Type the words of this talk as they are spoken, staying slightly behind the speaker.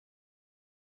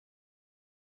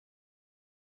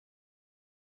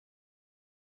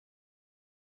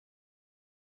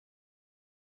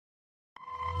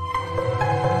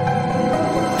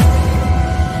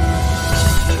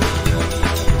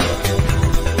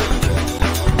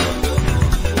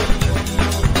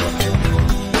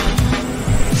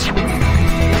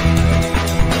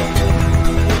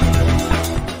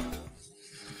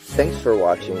for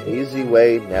watching Easy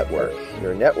Way Network,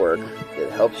 your network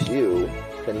that helps you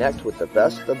connect with the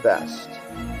best.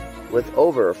 With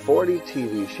over 40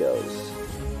 TV shows,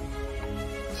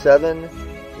 7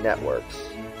 networks,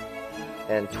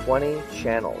 and 20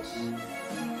 channels.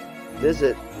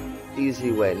 Visit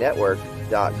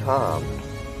EasyWayNetwork.com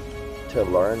to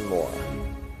learn more.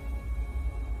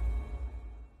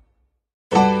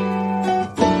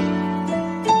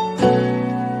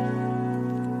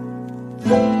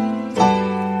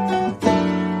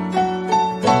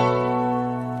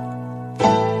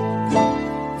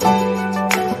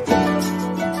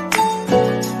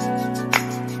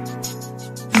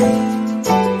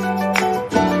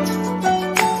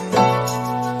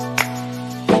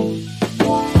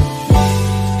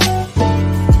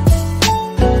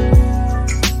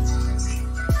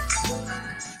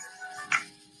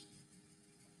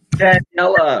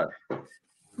 Daniella.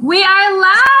 We are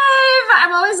live.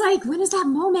 I'm always like, when is that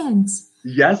moment?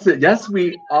 Yes,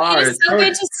 we are. It is so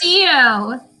good to see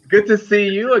you. Good to see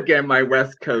you again, my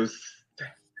West Coast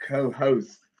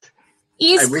co-host.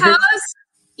 East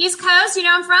Coast. You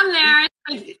know I'm from there.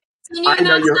 I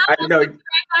know.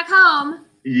 Back home.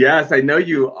 Yes, I know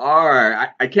you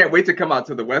are. I can't wait to come out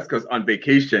to the West Coast on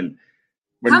vacation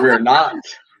when we're not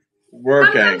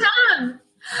working. Come.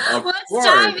 Let's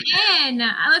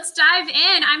dive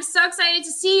in. I'm so excited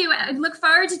to see you. I look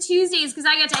forward to Tuesdays because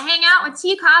I get to hang out with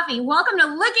Tea Coffee. Welcome to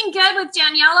Looking Good with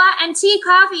Daniella and Tea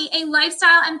Coffee, a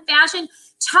lifestyle and fashion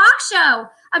talk show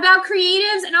about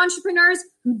creatives and entrepreneurs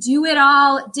who do it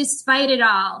all despite it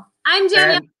all. I'm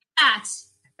Daniella Platt.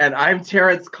 And I'm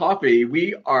Terrence Coffee.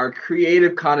 We are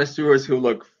creative connoisseurs who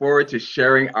look forward to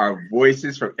sharing our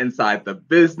voices from inside the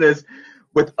business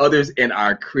with others in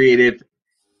our creative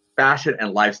fashion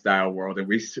and lifestyle world. And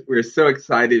we're so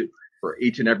excited for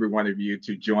each and every one of you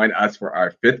to join us for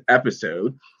our 5th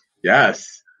episode.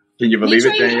 Yes. Can you believe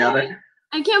it, Daniela?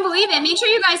 I can't believe it. Make sure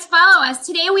you guys follow us.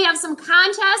 Today we have some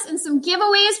contests and some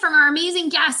giveaways from our amazing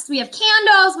guests. We have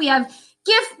candles, we have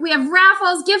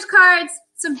raffles, gift cards.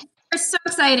 We're so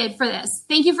excited for this.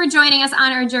 Thank you for joining us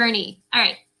on our journey. All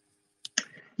right.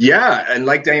 Yeah, and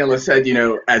like Daniela said,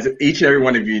 as each and every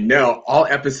one of you know, all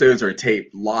episodes are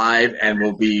taped live and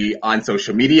will be on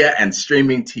social media and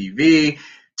streaming TV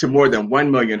to more than 1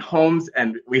 million homes.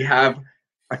 And we have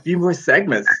a few more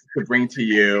segments to bring to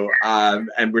you,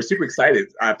 and we're super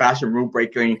excited. Fashion rule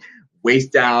breaking,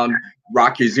 waist down,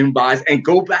 rock your Zumbas, and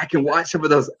go back and watch some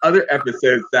of those other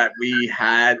episodes that we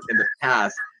had in the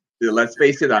past. Let's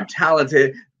face it, I'm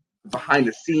talented behind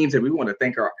the scenes, and we want to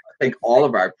thank all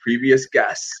of our previous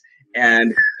guests.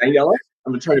 And Daniela,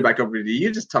 I'm going to turn it back over to you.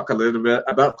 Just talk a little bit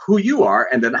about who you are,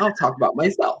 and then I'll talk about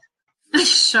myself.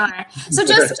 Sure. So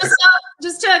just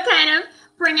to kind of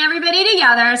bring everybody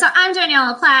together. So I'm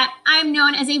Daniella Platt. I'm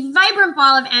known as a vibrant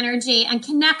ball of energy and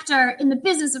connector in the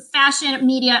business of fashion,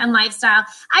 media, and lifestyle.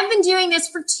 I've been doing this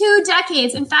for 2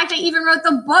 decades. In fact, I even wrote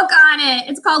the book on it.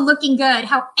 It's called Looking Good,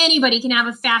 How Anybody Can Have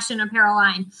a Fashion Apparel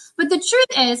Line. But the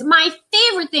truth is, my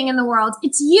favorite thing in the world,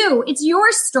 it's you. It's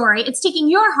your story. It's taking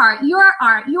your heart, your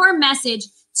art, your message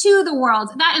to the world.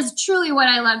 That is truly what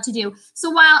I love to do. So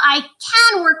while I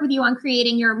can work with you on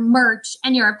creating your merch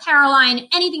and your apparel line,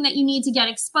 anything that you need to get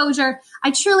exposure,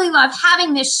 I truly love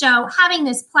having this show, having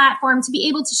this platform to be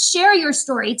able to share your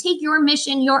story, take your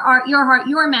mission, your art, your heart,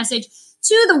 your message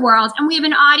to the world. And we have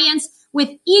an audience with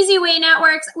Easy Way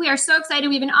Networks. We are so excited.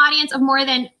 We have an audience of more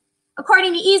than,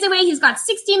 according to Easy Way, he's got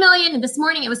 60 million. And this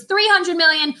morning it was 300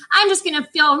 million. I'm just going to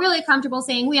feel really comfortable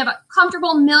saying we have a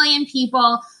comfortable million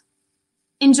people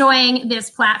enjoying this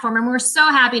platform. And we're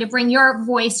so happy to bring your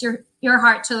voice, your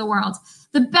heart to the world.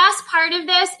 The best part of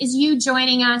this is you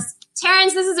joining us.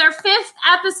 Terrence, this is our 5th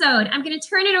episode. I'm going to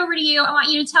turn it over to you. I want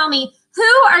you to tell me, who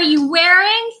are you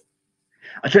wearing?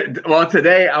 Well,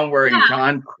 today I'm wearing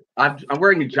I'm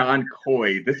wearing John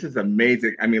Coy. This is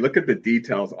amazing. I mean, look at the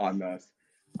details on this.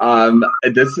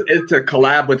 It's a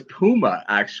collab with Puma,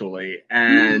 actually.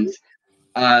 And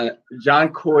John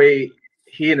Coy,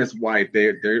 he and his wife,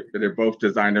 they're both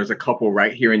designers, a couple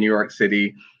right here in New York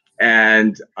City.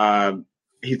 And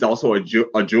he's also a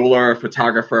jeweler,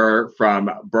 photographer from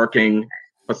Burkina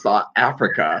Faso,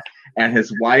 Africa. And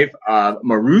his wife,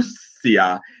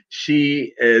 Marusia,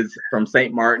 she is from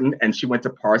St. Martin, and she went to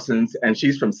Parsons, and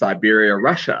she's from Siberia,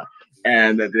 Russia.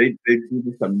 And they do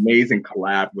this amazing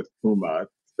collab with Puma.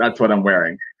 That's what I'm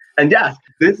wearing. And yes,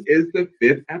 this is the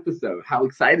 5th episode. How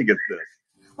exciting is this?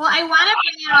 Well, I want to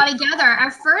bring it all together.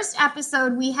 Our first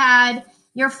episode, we had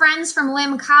your friends from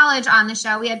Lim College on the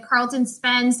show. We had Carlton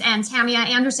Spence and Tamia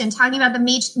Anderson talking about the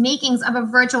makings of a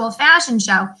virtual fashion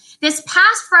show. This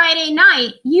past Friday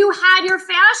night, you had your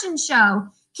fashion show.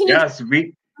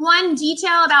 one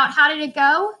detail about how did it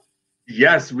go?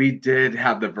 Yes, we did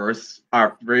have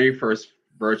our very first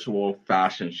virtual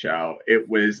fashion show. It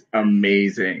was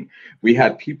amazing. We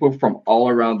had people from all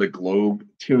around the globe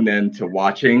tune in to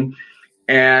watching.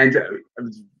 And,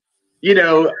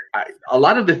 a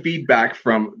lot of the feedback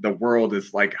from the world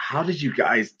is like, how did you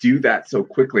guys do that so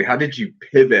quickly? How did you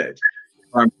pivot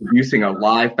from producing a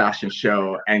live fashion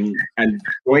show and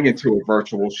going into a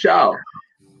virtual show?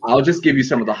 I'll just give you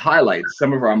some of the highlights.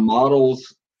 Some of our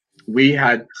models, we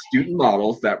had student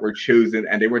models that were chosen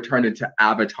and they were turned into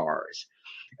avatars.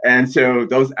 And so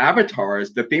those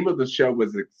avatars, the theme of the show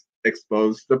was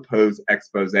Expose the Pose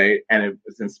Expose, and it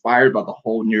was inspired by the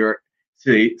whole New York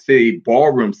City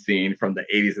ballroom scene from the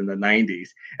 80s and the 90s.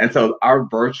 And so our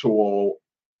virtual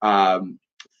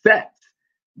sets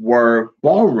were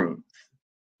ballrooms,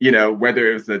 whether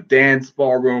it was a dance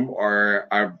ballroom or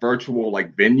a virtual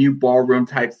venue ballroom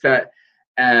type set.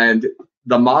 And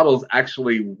the models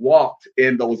actually walked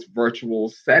in those virtual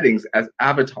settings as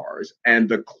avatars. And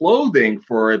the clothing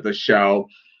for the show,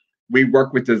 we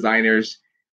worked with designers.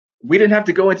 We didn't have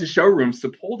to go into showrooms to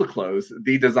pull the clothes.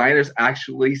 The designers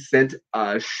actually sent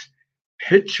us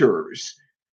pictures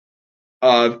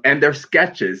and their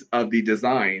sketches of the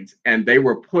designs, and they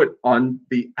were put on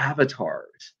the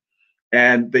avatars.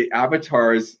 And the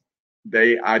avatars,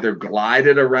 they either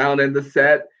glided around in the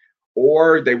set,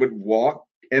 or they would walk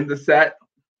in the set,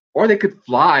 or they could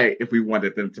fly if we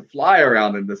wanted them to fly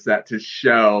around in the set to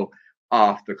show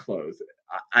off the clothes.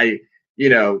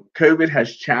 COVID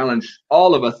has challenged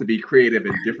all of us to be creative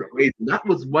in different ways. And that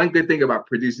was one good thing about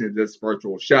producing this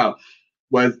virtual show,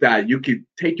 was that you could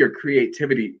take your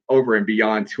creativity over and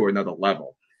beyond to another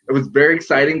level. It was very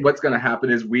exciting. What's going to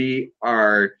happen is we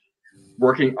are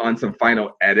working on some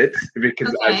final edits,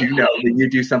 because as you know, when you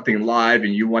do something live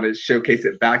and you want to showcase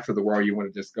it back to the world, you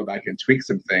want to just go back and tweak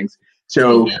some things.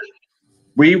 So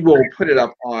we will put it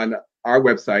up on our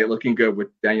website, Looking Good with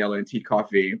Daniella and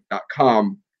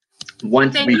teacoffee.com,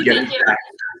 once we get it back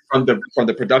from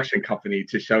the production company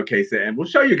to showcase it. And we'll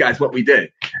show you guys what we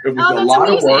did. It was a lot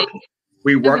of work.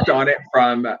 We worked on it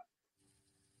from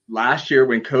last year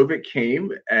when COVID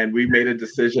came, and we made a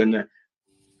decision.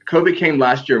 COVID came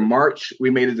last year, March. We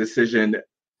made a decision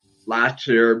last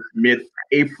year,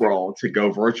 mid-April, to go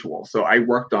virtual. So I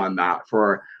worked on that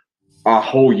for a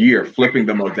whole year, flipping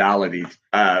the modalities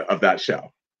of that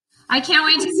show. I can't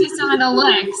wait to see some of the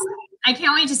looks. I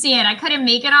can't wait to see it. I couldn't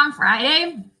make it on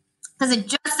Friday because it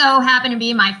just so happened to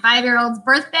be my 5-year-old's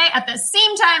birthday at the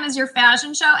same time as your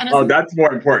fashion show. And that's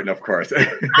more important, of course. I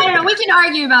don't know. We can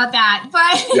argue about that,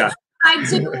 but yeah. I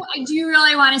do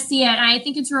really want to see it. And I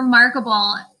think it's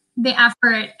remarkable, the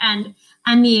effort and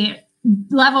the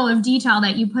level of detail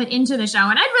that you put into the show.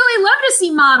 And I'd really love to see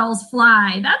models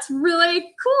fly. That's really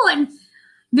cool and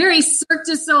very Cirque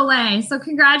du Soleil. So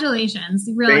congratulations.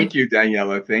 Really. Thank you,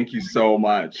 Daniella. Thank you so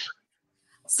much.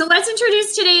 So let's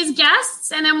introduce today's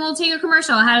guests, and then we'll take a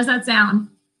commercial. How does that sound?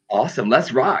 Awesome.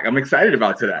 Let's rock. I'm excited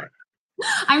about today.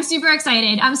 I'm super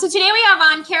excited. So today we have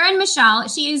on Karen Michelle.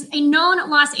 She is a known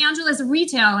Los Angeles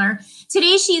retailer.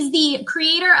 Today she's the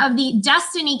creator of the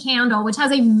Destiny Candle, which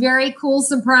has a very cool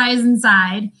surprise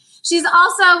inside. She's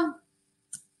also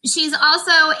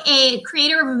a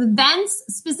creator of events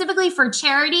specifically for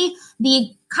charity.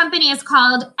 The company is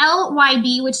called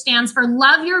LYB, which stands for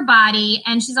Love Your Body,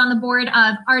 and she's on the board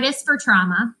of Artists for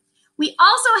Trauma. We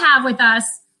also have with us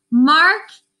Mark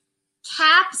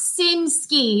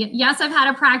Kapczynski. Yes, I've had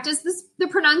to practice the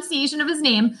pronunciation of his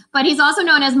name, but he's also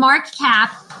known as Mark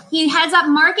Cap. He heads up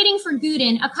marketing for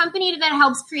Gooten, a company that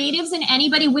helps creatives and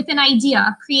anybody with an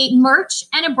idea create merch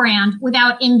and a brand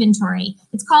without inventory.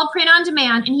 It's called Print on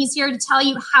Demand, and he's here to tell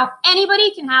you how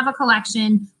anybody can have a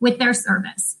collection with their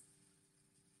service.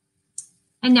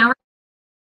 And now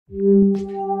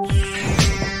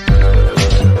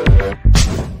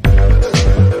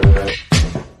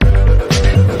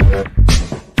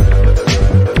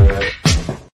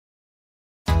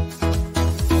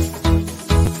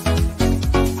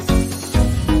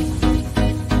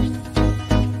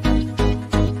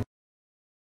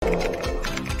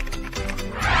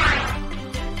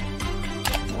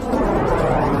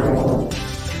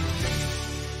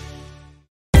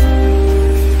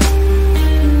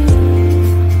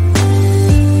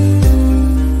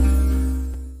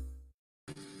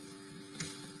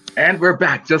And we're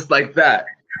back just like that.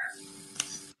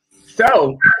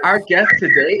 So our guest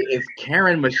today is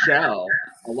Karen Michelle,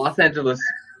 a Los Angeles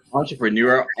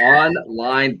entrepreneur,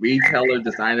 online retailer,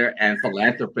 designer, and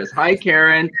philanthropist. Hi,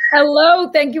 Karen. Hello.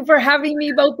 Thank you for having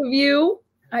me, both of you.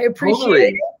 I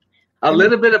appreciate it. A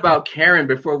little bit about Karen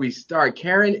before we start.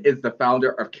 Karen is the founder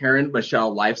of Karen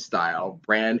Michelle Lifestyle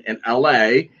brand in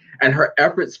LA, and her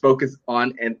efforts focus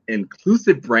on an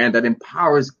inclusive brand that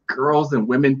empowers girls and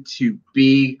women to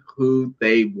be who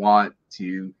they want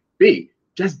to be.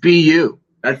 Just be you.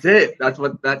 That's it.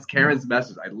 That's Karen's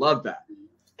message. I love that.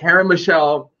 Karen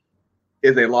Michelle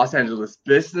is a Los Angeles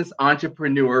business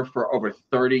entrepreneur for over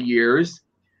 30 years.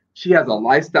 She has a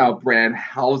lifestyle brand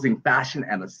housing fashion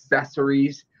and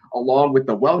accessories, along with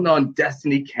the well-known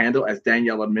Destiny candle, as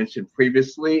Daniella mentioned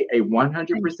previously, a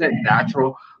 100%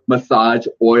 natural massage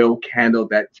oil candle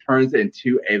that turns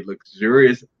into a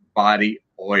luxurious body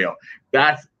oil.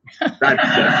 That's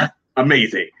just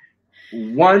amazing.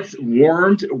 Once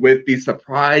warmed with the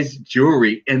surprise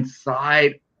jewelry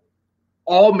inside,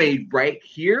 all made right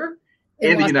here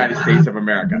in the United States of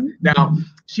America. Now,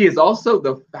 she is also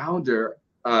the founder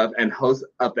of and host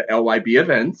of the LYB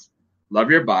events, Love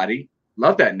Your Body.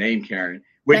 Love that name, Karen,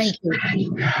 which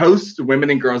hosts women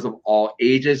and girls of all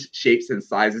ages, shapes, and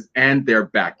sizes, and their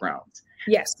backgrounds.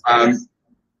 Yes.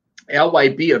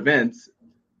 LYB events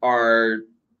are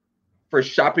for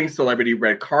shopping celebrity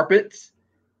red carpets,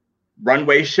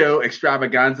 runway show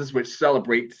extravaganzas, which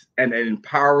celebrates and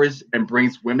empowers and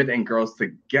brings women and girls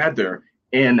together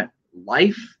in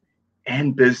life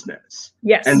and business.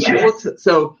 Yes. And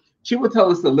she will tell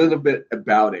us a little bit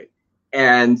about it.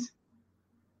 And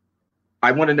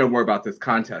I want to know more about this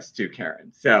contest too,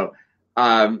 Karen. So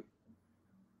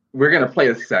we're going to play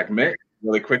a segment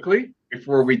really quickly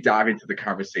before we dive into the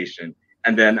conversation.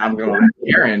 And then I'm going to let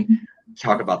Karen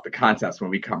talk about the contest when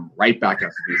we come right back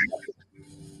after these messages.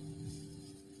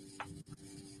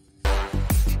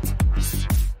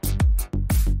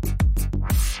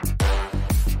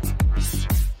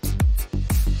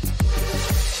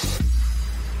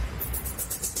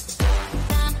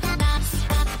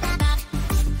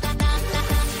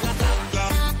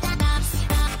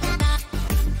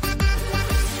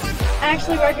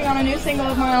 Actually working on a new single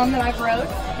of my own that I've wrote,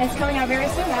 and it's coming out very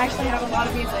soon. I actually have a lot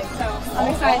of music, so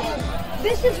I'm excited.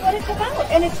 This is what it's about,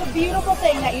 and it's a beautiful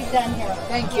thing that you've done here.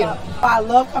 Thank you. I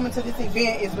love coming to this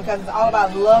event is because it's all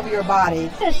about love your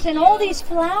body. And all these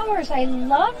flowers, I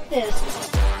love this.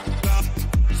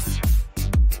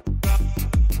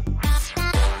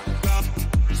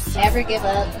 Never give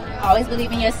up. Always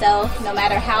believe in yourself. No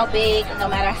matter how big, no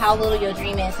matter how little your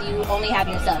dream is, you only have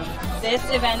yourself. This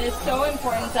event is so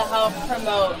important to help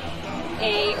promote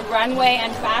a runway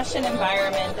and fashion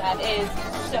environment that is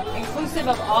so inclusive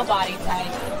of all body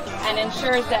types and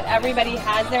ensures that everybody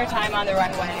has their time on the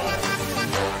runway.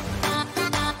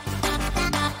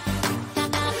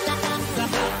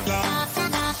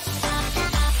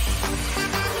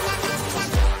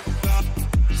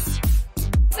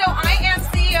 So I am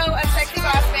CEO of Sexy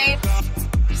Boss Babe.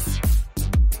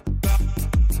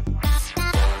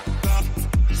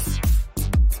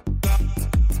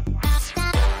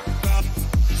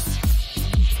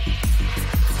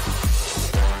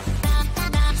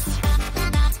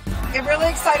 I'm really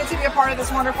excited to be a part of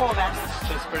this wonderful event.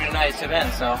 It's a pretty nice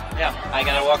event, so yeah, I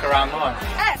gotta walk around more.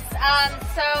 Yes,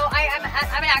 so I'm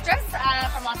an actress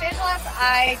from Los Angeles.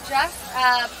 I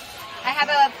have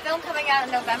a film coming out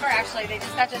in November, actually. They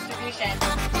just got distribution.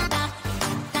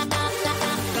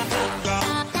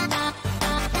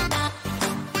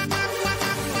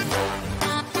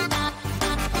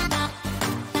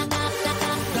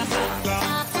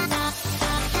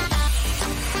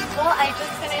 Well, I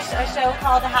just finished a show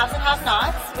called The Haves and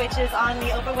Have-Nots, which is on the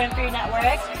Oprah Winfrey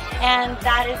Network, and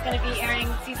that is going to be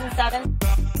airing season 7.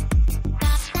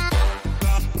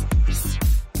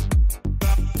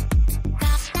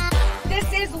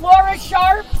 This is Laura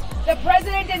Sharp, the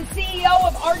president and CEO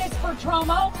of Artists for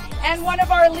Trauma, and one of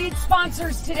our lead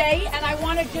sponsors today. And I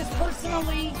want to just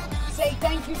personally say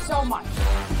thank you so much.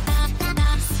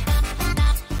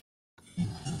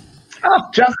 Oh,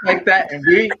 just like that, and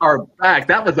we are back.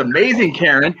 That was amazing,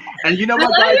 Karen. And you know what, I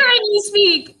love guys? hearing you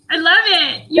speak. I love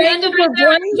it. You Thank ended you right for there.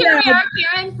 joining Here we us. are,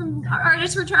 Karen from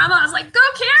Artists for Trauma. I was like, go,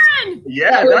 Karen.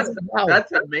 Yeah,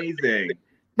 that's amazing.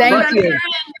 Thank All right, you. Karen,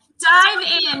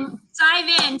 dive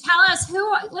in. Tell us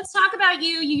let's talk about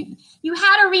you. You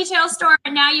had a retail store,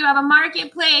 and now you have a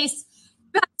marketplace.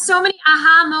 You had so many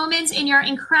aha moments in your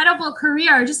incredible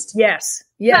career. Just Yes.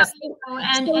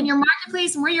 and your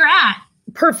marketplace and where you're at.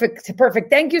 Perfect.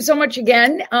 Thank you so much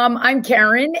again. I'm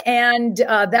Karen, and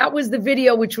that was the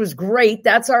video, which was great.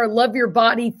 That's our Love Your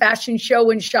Body fashion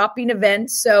show and shopping event.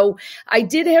 So I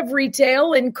did have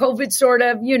retail, and COVID sort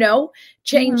of,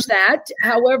 changed that.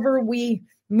 However, we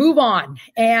move on.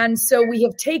 And so we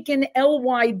have taken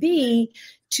LYB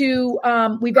to,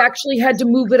 we've actually had to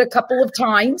move it a couple of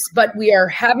times, but we are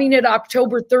having it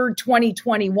October 3rd,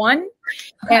 2021.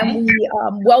 And we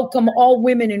welcome all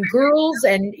women and girls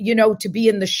and, to be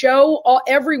in the show.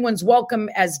 Everyone's welcome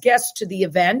as guests to the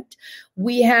event.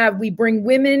 We bring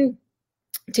women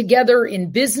together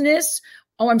in business.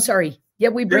 Oh, I'm sorry. Yeah,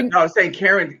 we bring. No, I was saying,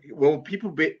 Karen, will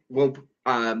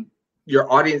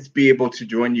your audience be able to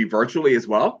join you virtually as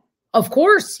well? Of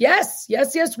course. Yes.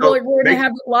 We're going to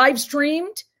have it live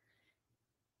streamed.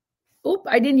 Oop,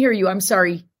 I didn't hear you. I'm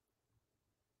sorry.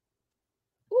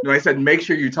 No, I said make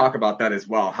sure you talk about that as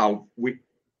well, how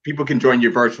people can join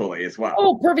you virtually as well.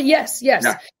 Oh, perfect. Yes.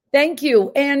 Yeah. Thank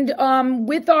you. And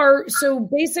so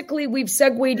basically we've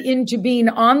segued into being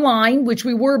online, which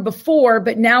we were before,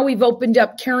 but now we've opened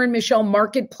up Karen Michelle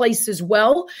Marketplace as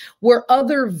well, where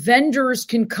other vendors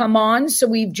can come on. So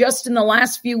we've just in the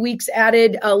last few weeks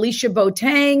added Alicia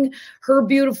Boateng, her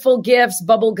beautiful gifts,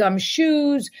 bubblegum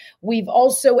shoes. We've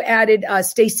also added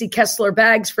Stacy Kessler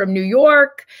bags from New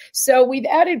York. So we've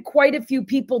added quite a few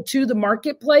people to the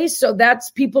marketplace. So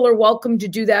people are welcome to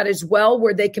do that as well,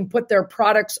 where they can put their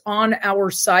products on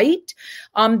our site.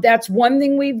 That's one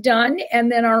thing we've done.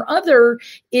 And then our other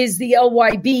is the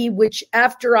LYB, which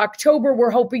after October, we're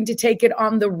hoping to take it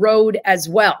on the road as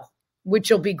well,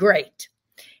 which will be great.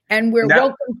 And we're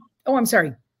welcome. Oh, I'm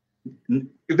sorry. No,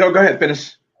 go ahead.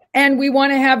 Finish. And we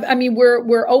want to have,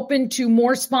 we're open to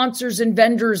more sponsors and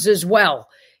vendors as well.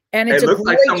 And it looks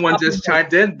like someone just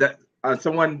chimed in that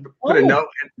someone put a note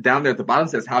down there at the bottom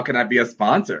says, how can I be a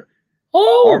sponsor?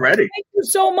 Oh, already. Thank you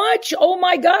so much. Oh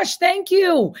my gosh. Thank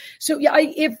you. So yeah,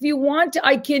 if you want,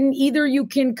 you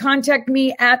can contact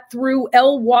me through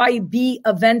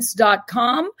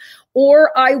lybevents.com,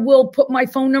 or I will put my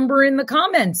phone number in the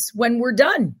comments when we're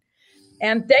done.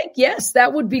 And yes,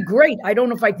 that would be great. I don't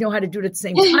know if I know how to do it at the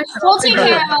same time. We'll take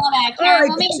care of all that, Karen.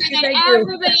 We'll make sure that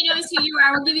everybody knows who you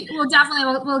are.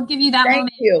 We'll give you that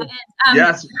moment. Thank you.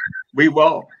 Yes, we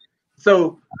will.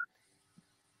 So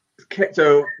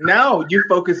now you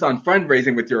focus on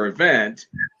fundraising with your event.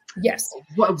 Yes.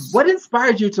 What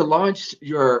inspired you to launch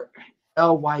your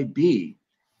LYB,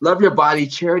 Love Your Body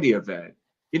charity event?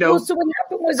 So what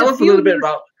happened was tell us a little bit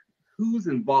about who's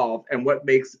involved and what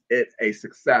makes it a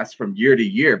success from year to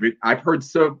year. But I've heard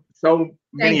so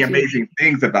many amazing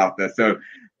things about this. So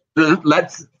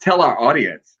let's tell our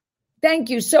audience.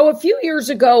 Thank you. So a few years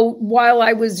ago, while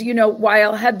I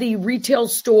while I had the retail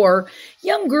store,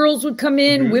 young girls would come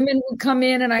in, women would come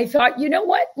in, and I thought, you know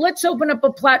what? Let's open up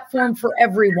a platform for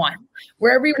everyone,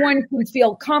 where everyone can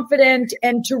feel confident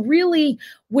and to really,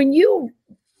 when you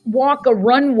walk a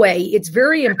runway, it's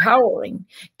very empowering.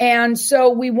 And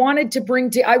so I wanted to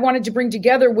bring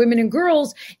together women and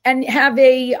girls and have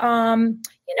a, I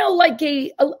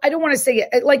don't want to say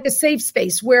it, like a safe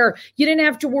space where you didn't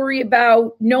have to worry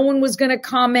about, no one was going to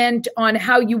comment on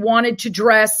how you wanted to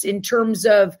dress in terms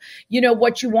of,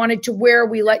 what you wanted to wear.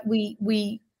 We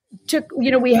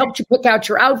helped you pick out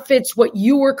your outfits, what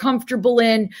you were comfortable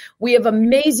in. We have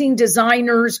amazing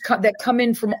designers that come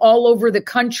in from all over the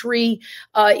country.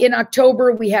 In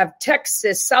October, we have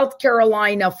Texas, South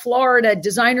Carolina, Florida,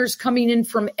 designers coming in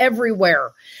from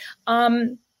everywhere.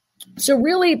 So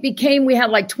really we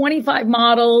had like 25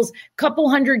 models, couple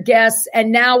hundred guests,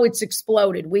 and now it's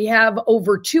exploded. We have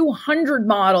over 200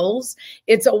 models.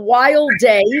 It's a wild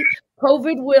day.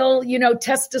 COVID will,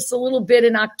 test us a little bit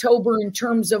in October in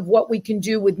terms of what we can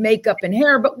do with makeup and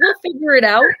hair, but we'll figure it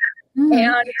out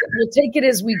and we'll take it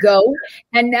as we go.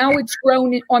 And now it's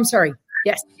grown. I'm sorry.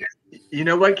 Yes. You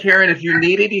know what, Karen, if you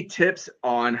need any tips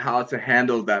on how to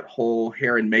handle that whole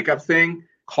hair and makeup thing,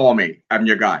 call me. I'm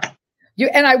your guy.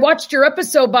 And I watched your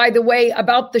episode, by the way,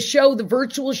 about the show, the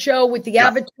virtual show with the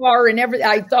avatar and everything.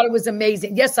 I thought it was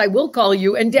amazing. Yes, I will call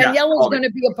you. And Daniella is going to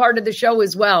be a part of the show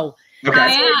as well. Okay. I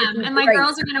am, and my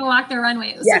girls are going to walk their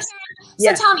runway. Yes.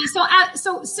 So tell me, so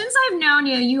since I've known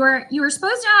you, you were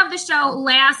supposed to have the show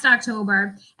last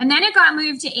October, and then it got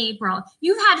moved to April.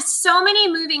 You've had so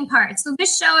many moving parts. So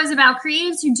this show is about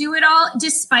creatives who do it all,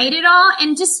 despite it all,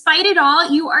 and despite it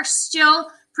all, you are still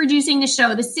producing the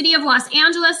show. The city of Los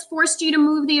Angeles forced you to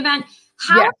move the event.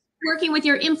 How are you working with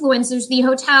your influencers, the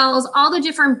hotels, all the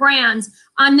different brands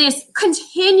on this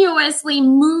continuously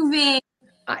moving?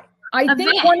 I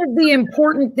think one of the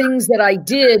important things that I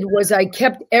did was I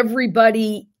kept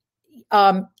everybody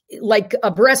like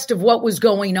abreast of what was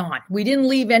going on. We didn't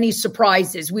leave any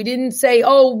surprises. We didn't say,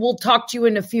 oh, we'll talk to you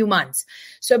in a few months.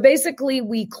 So basically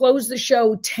we closed the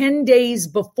show 10 days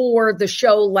before the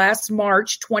show last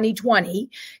March 2020,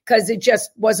 because it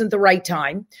just wasn't the right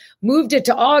time. Moved it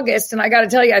to August. And I got to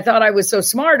tell you, I thought I was so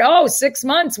smart. Oh, 6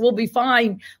 months, we'll be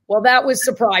fine. Well, that was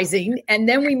surprising. And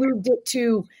then we moved it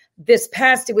to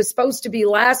it was supposed to be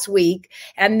last week.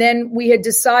 And then we had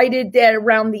decided that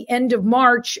around the end of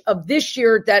March of this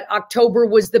year, that October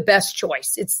was the best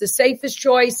choice. It's the safest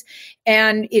choice.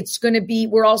 And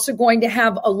we're also going to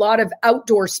have a lot of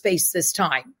outdoor space this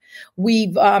time.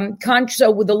 We've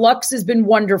so the Lux has been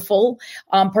wonderful,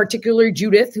 particularly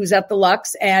Judith, who's at the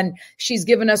Lux, and she's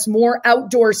given us more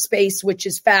outdoor space, which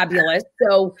is fabulous.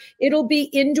 So it'll be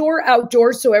indoor,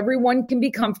 outdoor, so everyone can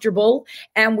be comfortable.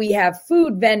 And we have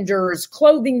food vendors,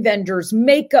 clothing vendors,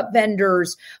 makeup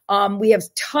vendors. We have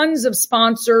tons of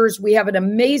sponsors. We have an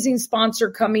amazing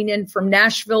sponsor coming in from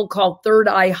Nashville called Third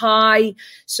Eye High.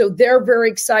 So they're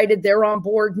very excited. They're on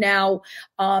board now.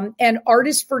 And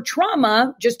Artists for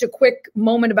Trauma, just a quick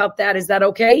moment about that. Is that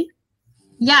okay?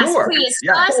 Yes, sure. Please.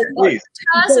 Yes, please.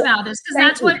 Tell us about this, because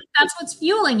that's what's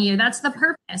fueling you. That's the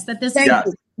purpose that this is.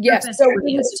 Yes. So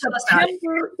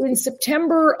in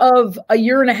September of a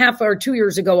year and a half or 2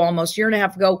 years ago, almost year and a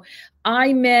half ago,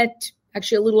 I met,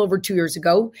 actually a little over 2 years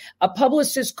ago, a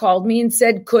publicist called me and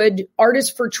said, could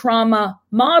Artists for Trauma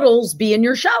models be in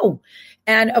your show?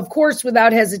 And of course,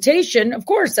 without hesitation, of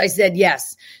course, I said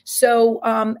yes. So,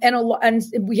 and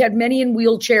we had many in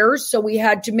wheelchairs, so we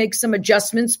had to make some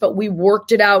adjustments, but we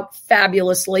worked it out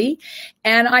fabulously.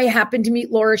 And I happened to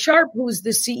meet Laura Sharp, who's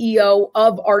the CEO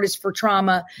of Artists for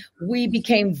Trauma. We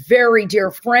became very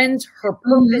dear friends. Her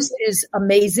purpose is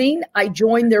amazing. I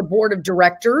joined their board of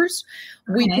directors.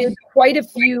 We did quite a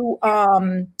few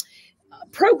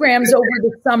programs over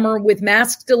the summer with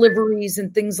mask deliveries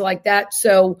and things like that.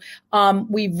 So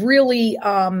we've really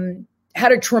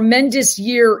had a tremendous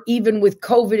year, even with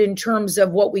COVID, in terms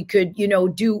of what we could,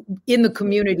 do in the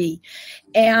community.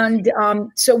 And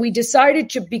so we decided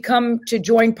to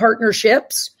join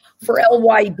partnerships for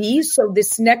LYB. So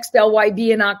this next LYB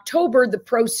in October,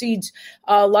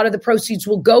 a lot of the proceeds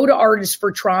will go to Artists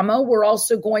for Trauma. We're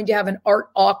also going to have an art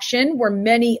auction where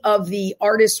many of the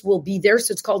artists will be there.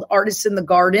 So it's called Artists in the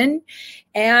Garden.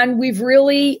 And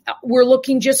we're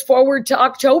looking just forward to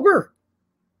October.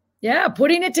 Yeah,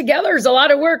 putting it together is a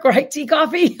lot of work, right, Tea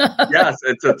Coffee? Yes,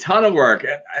 it's a ton of work.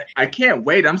 I can't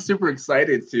wait. I'm super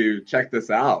excited to check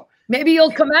this out. Maybe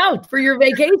you'll come out for your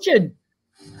vacation.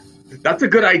 That's a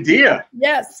good idea.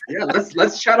 Yes. Yeah,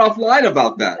 let's chat offline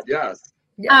about that. Yes.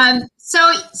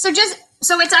 So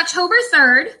it's October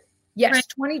 3rd. Yes, right?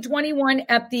 2021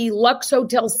 at the Lux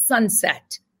Hotel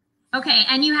Sunset. Okay,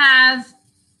 and you have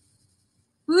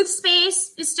booth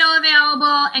space is still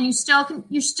available, and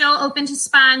you're still open to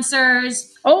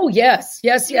sponsors. Oh, yes.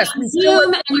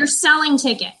 Zoom, and you're selling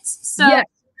tickets. So yes.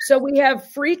 So we have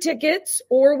free tickets,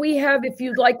 or we have, if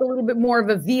you'd like a little bit more of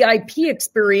a VIP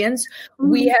experience,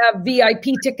 we have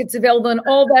VIP tickets available, and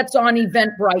all that's on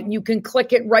Eventbrite, and you can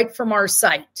click it right from our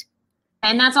site.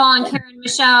 And that's all on Karen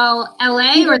Michelle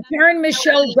LA, or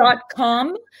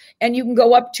KarenMichelle.com, and you can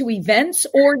go up to events,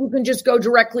 or you can just go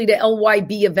directly to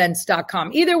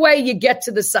lybevents.com. Either way, you get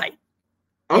to the site.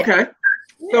 Okay.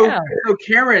 Yeah. So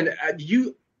Karen,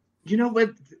 you know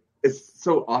what is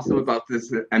so awesome about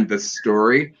this and the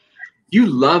story? You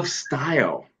love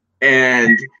style,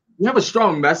 and you have a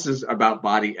strong message about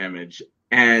body image,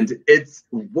 and it's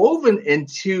woven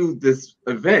into this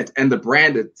event and the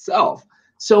brand itself.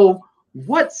 So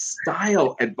what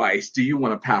style advice do you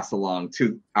want to pass along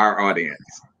to our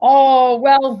audience? Oh,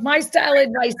 well, my style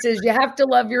advice is you have to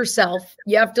love yourself.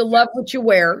 You have to love what you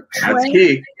wear. That's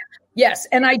key. Yes.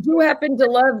 And I do happen to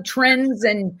love trends.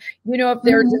 And, if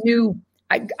there's a new,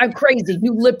 I'm crazy,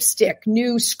 new lipstick,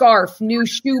 new scarf, new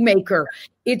shoemaker.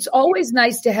 It's always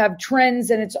nice to have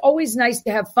trends, and it's always nice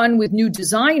to have fun with new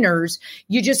designers.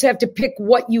 You just have to pick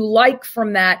what you like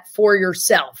from that for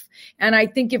yourself. And I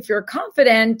think if you're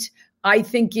confident, I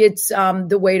think it's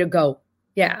the way to go.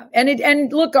 Yeah.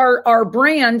 And look, our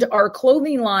brand, our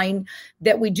clothing line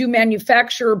that we do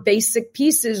manufacture, basic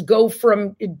pieces go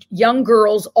from young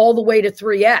girls all the way to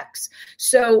 3X.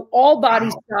 So all body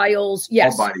styles.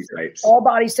 Yes. All body types. All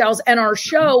body styles. And our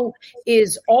show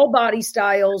is all body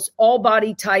styles, all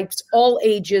body types, all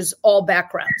ages, all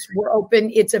backgrounds. We're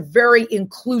open. It's a very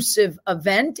inclusive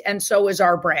event. And so is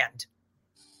our brand.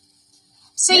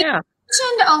 So yeah.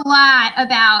 Mentioned a lot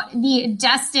about the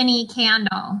Destiny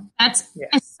candle. That's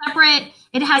a separate,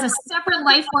 it has a separate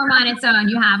life form on its own.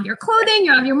 You have your clothing,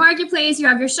 you have your marketplace, you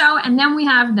have your show, and then we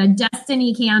have the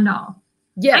Destiny candle.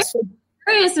 Yes.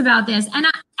 curious about this, and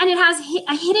it has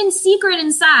a hidden secret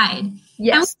inside.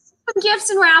 Yes. And we have gifts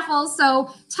and raffles.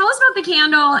 So tell us about the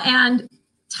candle and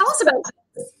tell us about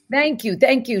this. Thank you.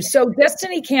 Thank you. So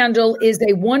Destiny Candle is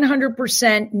a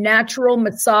 100% natural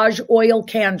massage oil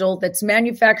candle that's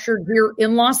manufactured here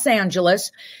in Los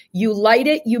Angeles. You light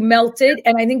it, you melt it,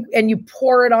 and you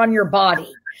pour it on your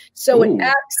body. So It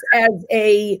acts as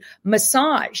a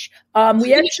massage.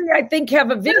 We actually, I think,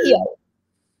 have a video.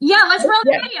 Yeah, let's roll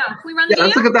the video. Can we run the video?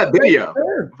 Let's look at that video.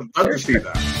 Sure. I'd love to see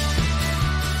that.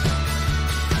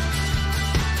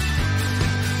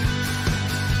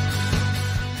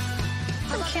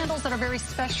 Candles that are very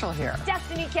special here.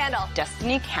 Destiny Candle.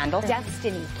 Destiny Candle.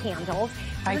 Destiny Candles.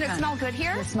 Doesn't it smell good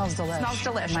here? It smells delicious. Smells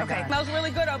delicious. Oh Okay. God. Smells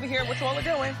really good over here. What's what we're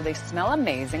doing? They smell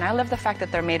amazing. I love the fact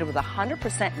that they're made with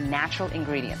 100% natural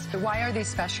ingredients. Why are these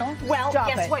special? Well,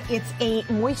 guess what? It's a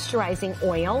moisturizing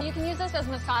oil. You can use this as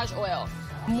massage oil.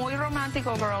 Muy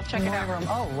romantico, girl. Check it out.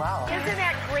 Oh, wow. Isn't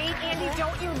that great, Andy?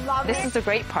 Don't you love This is the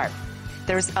great part.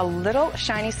 There's a little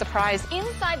shiny surprise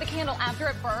Inside the candle after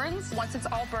it burns. Once it's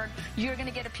all burned, you're going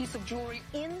to get a piece of jewelry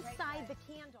inside the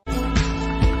candle. Oh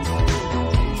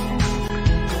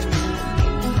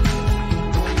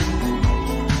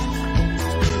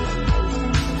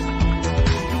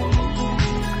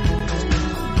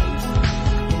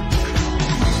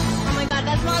my God,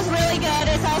 that smells really good.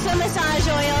 It's also massage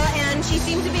oil, and she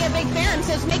seems to be a big fan,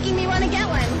 so it's making me want to get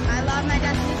one. I love my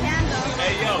Destiny candle.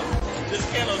 Hey, yo, this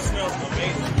candle smells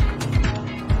amazing.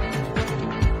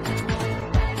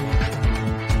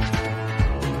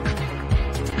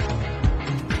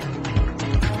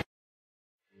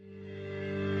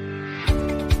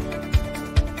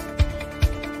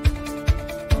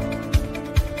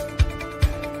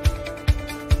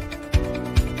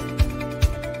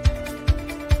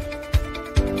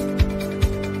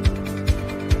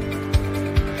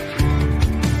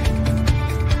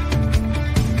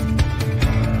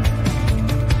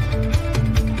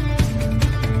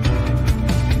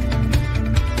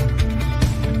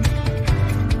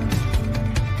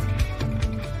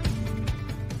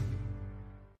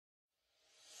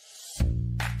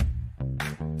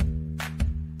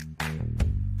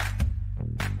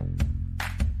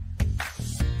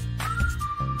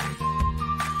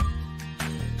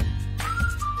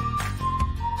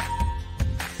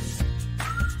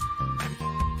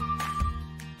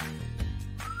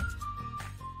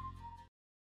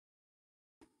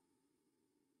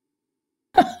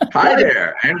 Hi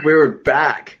there, and we're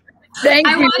back. Thank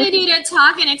you. I wanted you to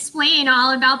talk and explain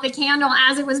all about the candle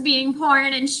as it was being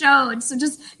poured and showed. So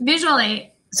just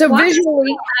visually. So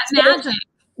visually, magic.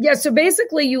 Yeah, so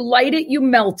basically you light it, you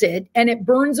melt it, and it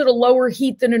burns at a lower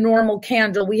heat than a normal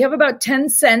candle. We have about 10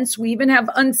 scents. We even have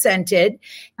unscented.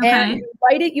 Okay. And you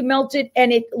light it, you melt it,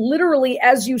 and it literally,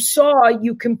 as you saw,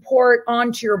 you can pour it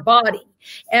onto your body.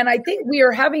 And I think we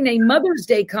are having a Mother's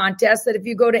Day contest that if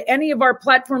you go to any of our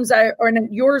platforms, or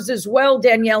yours as well,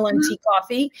 Daniella and Tea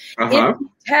Coffee, you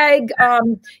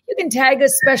can tag a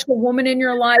special woman in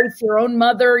your life, your own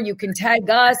mother, you can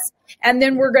tag us, and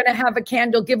then we're going to have a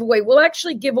candle giveaway. We'll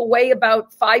actually give away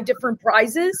about 5 different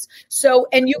prizes. So,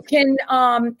 and you can,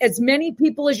 as many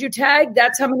people as you tag,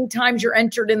 that's how many times you're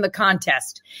entered in the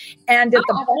contest. And at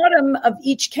the bottom of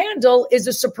each candle is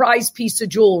a surprise piece of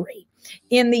jewelry.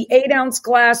 In the 8-ounce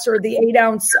glass or the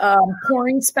 8-ounce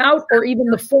pouring spout, or even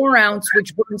the 4-ounce,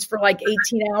 which burns for like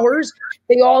 18 hours,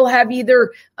 they all have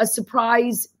either a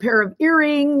surprise pair of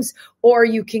earrings, or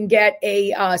you can get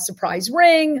a surprise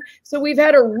ring. So we've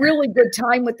had a really good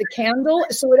time with the candle.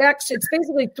 So it's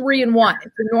basically 3 in 1.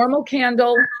 It's a normal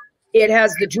candle. It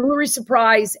has the jewelry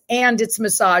surprise and it's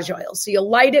massage oil. So you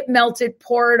light it, melt it,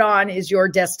 pour it on is your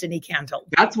Destiny Candle.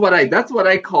 That's what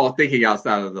I call thinking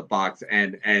outside of the box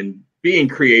and being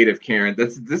creative, Karen.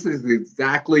 This is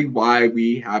exactly why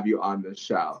we have you on the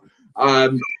show.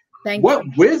 What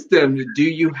wisdom do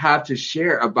you have to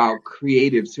share about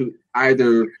creatives who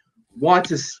either want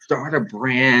to start a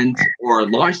brand or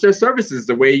launch their services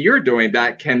the way you're doing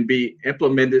that can be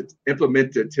implemented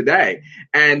today?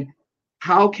 And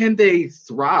how can they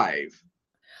thrive,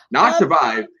 not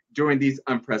survive, during these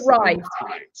unprecedented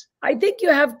times? I think you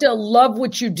have to love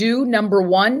what you do, number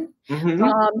one.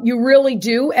 Mm-hmm. You really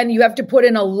do. And you have to put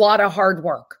in a lot of hard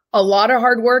work.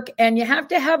 And you have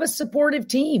to have a supportive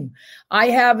team. I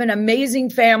have an amazing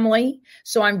family,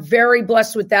 so I'm very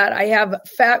blessed with that. I have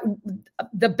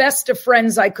the best of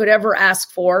friends I could ever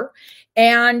ask for.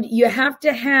 And you have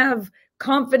to have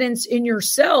confidence in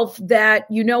yourself that,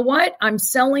 you know what, I'm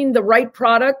selling the right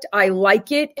product. I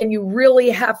like it. And you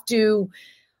really have to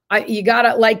You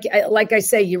gotta, like I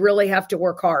say, you really have to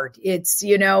work hard. It's,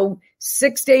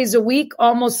 6 days a week,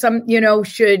 almost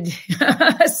should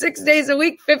 6 days a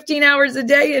week, 15 hours a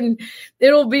day, and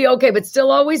it'll be okay, but still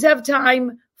always have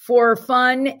time for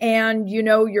fun and,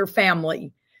 your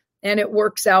family, and it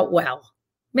works out well.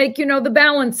 Make, the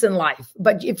balance in life.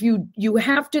 But if you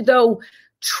have to, though,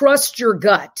 trust your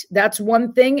gut. That's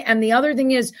one thing. And the other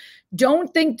thing is,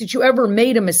 don't think that you ever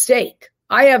made a mistake.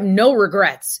 I have no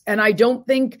regrets, and I don't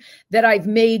think that I've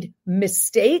made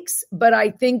mistakes, but I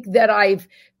think that I've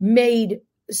made,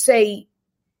 say,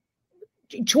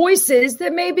 choices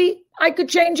that maybe I could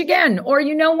change again, or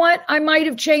you know what? I might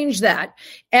have changed that.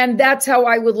 And that's how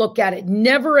I would look at it.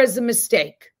 Never as a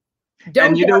mistake.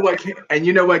 And you know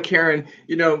what, Karen,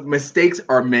 mistakes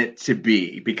are meant to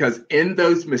be, because in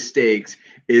those mistakes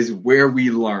is where we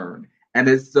learn. And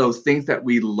it's those things that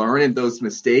we learn in those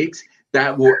mistakes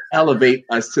that will elevate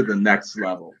us to the next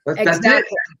level. That's it.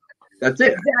 That's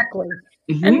it. Exactly.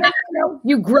 Mm-hmm. And then,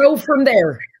 you grow from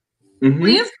there. Mm-hmm.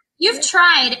 Well, you've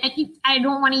tried, I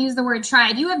don't want to use the word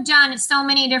tried. You have done so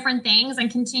many different things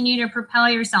and continue to propel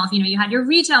yourself. You had your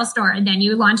retail store, and then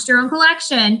you launched your own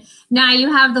collection. Now you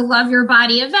have the Love Your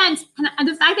Body events. And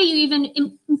the fact that you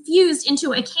even infused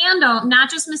into a candle, not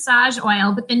just massage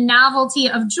oil, but the novelty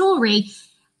of jewelry.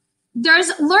 There's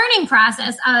a learning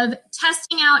process of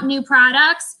testing out new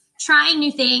products, trying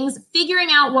new things, figuring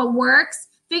out what works,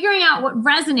 figuring out what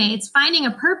resonates, finding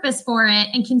a purpose for it,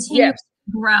 and continue to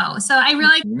grow. So I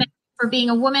really thank you for being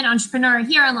a woman entrepreneur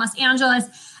here in Los Angeles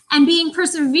and being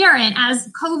perseverant.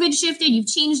 As COVID shifted, you've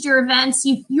changed your events.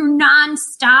 You're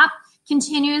nonstop,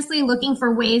 continuously looking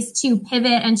for ways to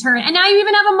pivot and turn. And now you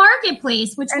even have a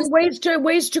marketplace, which and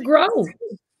ways to grow.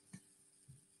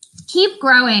 Keep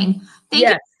growing. Thank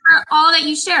you for all that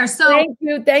you share. So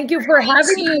thank you for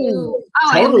having me. Oh,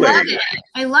 totally.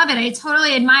 I love it. I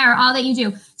totally admire all that you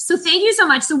do. So thank you so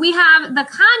much. So we have the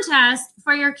contest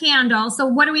for your candle. So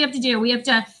what do we have to do? We have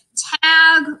to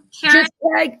tag Karen.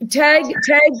 Just tag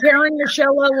Karen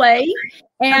Michelle LA,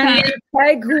 and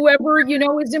tag whoever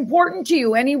is important to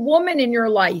you. Any woman in your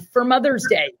life for Mother's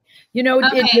Day. Your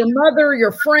mother,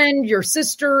 your friend, your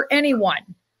sister,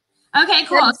 anyone. Okay,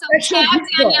 cool. So tag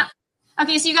Danielle.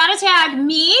 Okay, so you got to tag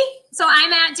me. So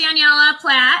I'm at Daniella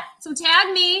Platt. So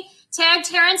tag me, tag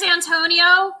Terrence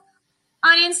Antonio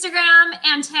on Instagram,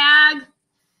 and tag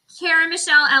Karen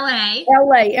Michelle LA.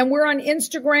 And we're on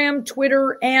Instagram,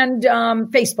 Twitter, and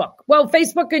Facebook. Well,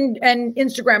 Facebook and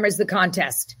Instagram is the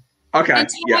contest. Okay. And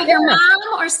tag your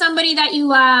mom or somebody that you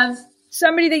love.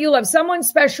 Somebody that you love. Someone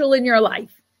special in your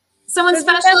life. Someone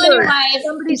special in your life.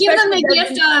 Give them the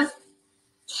gift of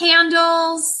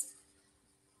candles,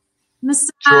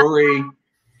 massage, jewelry,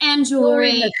 and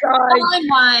jewelry, all in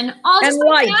one, all just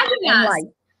by tagging us.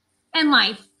 And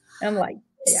life.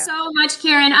 Yeah. So much,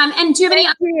 Karen. And do you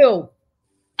have do you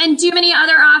have any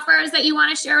other offers that you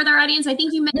want to share with our audience? I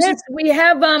think you mentioned. Yes, we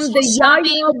have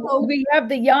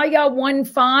the Yaya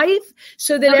 15,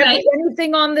 so that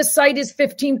anything on the site is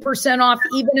 15% off,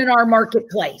 even in our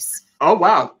marketplace. Oh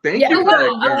wow! Thank you.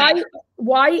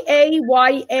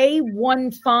 YAYA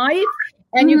 15.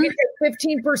 And you can take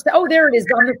 15%. Oh, there it is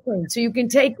on the screen. So you can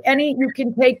take a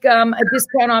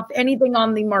discount off anything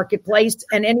on the marketplace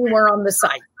and anywhere on the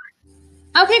site.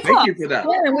 Okay, cool. Thank you for that.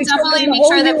 Yeah, and we definitely make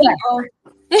sure that people.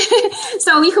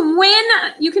 So you can win.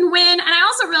 You can win, and I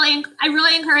also really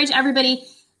encourage everybody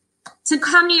to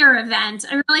come to your event.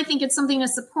 I really think it's something to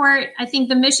support. I think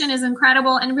the mission is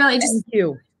incredible, and really just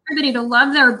everybody to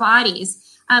love their bodies.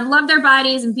 Love their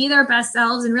bodies and be their best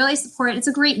selves and really support. It's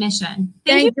a great mission.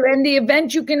 Thank you. And the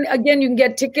event, you can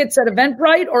get tickets at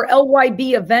Eventbrite or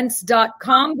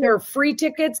lybevents.com. There are free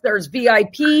tickets. There's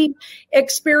VIP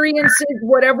experiences,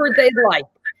 whatever they'd like.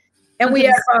 And we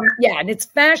have, and it's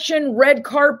fashion, red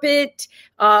carpet,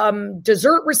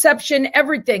 dessert reception,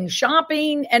 everything,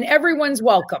 shopping, and everyone's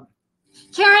welcome.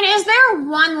 Karen, is there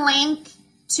one link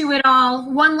to it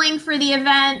all? One link for the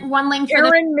event, one link for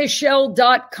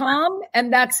KarenMichelle.com,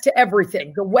 and that's to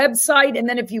everything. The website, and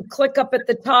then if you click up at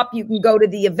the top, you can go to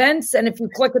the events, and if you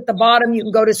click at the bottom, you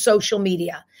can go to social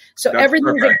media. So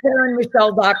everything's at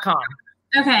KarenMichelle.com.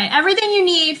 Okay, everything you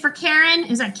need for Karen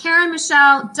is at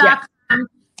KarenMichelle.com. Yeah.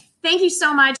 Thank you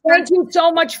so much. Thank you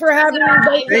so much for having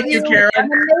me. Thank you, Karen.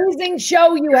 An amazing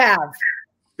show you have.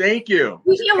 Thank you.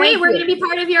 We can't wait. We're going to be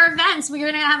part of your events. We're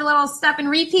going to have a little step and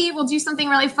repeat. We'll do something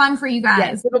really fun for you guys.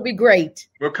 Yes, it'll be great.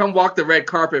 We'll come walk the red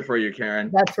carpet for you,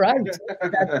 Karen. That's right.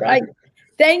 That's right.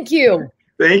 Thank you.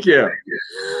 Thank you.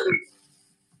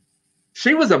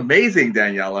 She was amazing,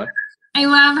 Daniella. I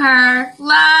love her.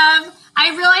 I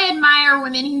really admire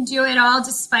women who do it all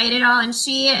despite it all. And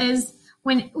she is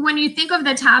when you think of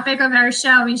the topic of our show,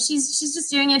 I mean, she's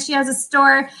just doing it. She has a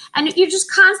store, and you're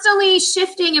just constantly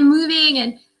shifting and moving,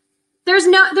 and there's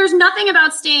nothing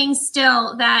about staying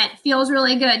still that feels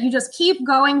really good. You just keep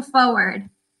going forward.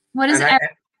 What is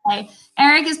Eric say?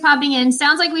 Eric is popping in.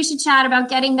 Sounds like we should chat about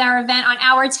getting their event on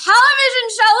our television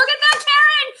show. Look at that,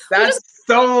 Karen. That's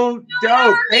so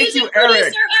dope. Thank you,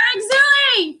 Eric. Eric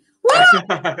Zilli. Woo!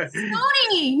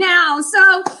 Sony now.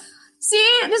 So,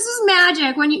 see, this is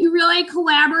magic when you really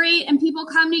collaborate and people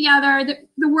come together.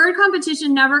 The word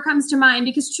competition never comes to mind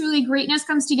because truly greatness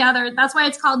comes together. That's why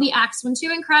it's called the X. When two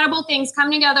incredible things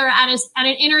come together at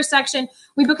an intersection,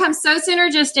 we become so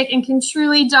synergistic and can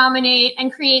truly dominate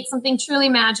and create something truly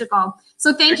magical.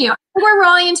 So thank you. We're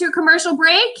rolling into a commercial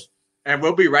break. And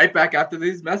we'll be right back after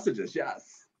these messages. Yes.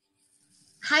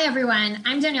 Hi, everyone.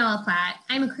 I'm Daniella Platt.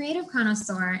 I'm a creative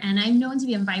connoisseur, and I'm known to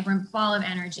be a vibrant ball of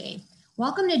energy.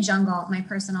 Welcome to Jungle, my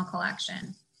personal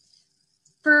collection.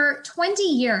 For 20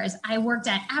 years, I worked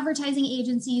at advertising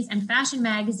agencies and fashion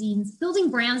magazines,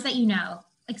 building brands that you know,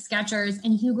 like Skechers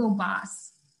and Hugo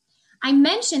Boss. I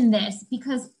mention this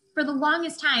because for the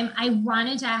longest time, I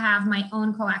wanted to have my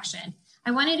own collection.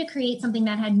 I wanted to create something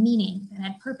that had meaning, that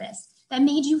had purpose, that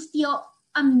made you feel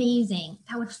amazing,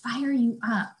 that would fire you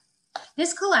up.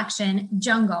 This collection,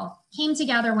 Jungle, came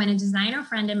together when a designer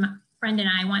friend and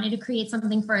I wanted to create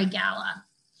something for a gala.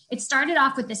 It started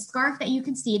off with this scarf that you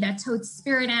can see that totes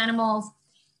spirit animals,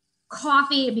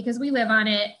 coffee, because we live on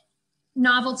it,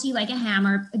 novelty like a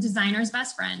hammer, a designer's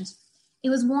best friend. It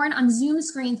was worn on Zoom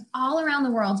screens all around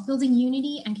the world, building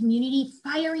unity and community,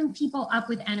 firing people up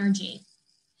with energy.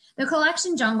 The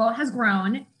collection Jungle has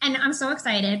grown, and I'm so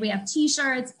excited. We have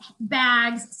t-shirts,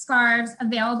 bags, scarves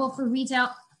available for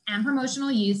retail and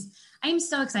promotional use. I am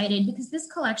so excited because this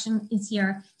collection is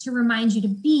here to remind you to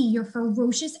be your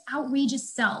ferocious, outrageous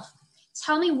self.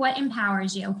 Tell me what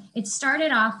empowers you. It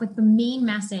started off with the main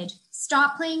message: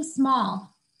 stop playing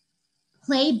small,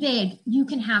 play big. You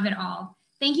can have it all.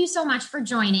 Thank you so much for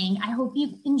joining. I hope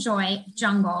you enjoy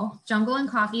Jungle,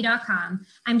 jungleandcoffee.com.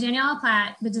 I'm Daniella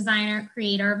Platt, the designer,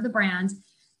 creator of the brand.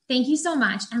 Thank you so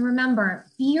much. And remember,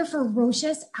 be your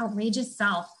ferocious, outrageous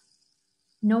self.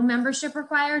 No membership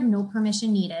required, no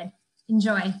permission needed.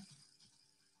 Enjoy.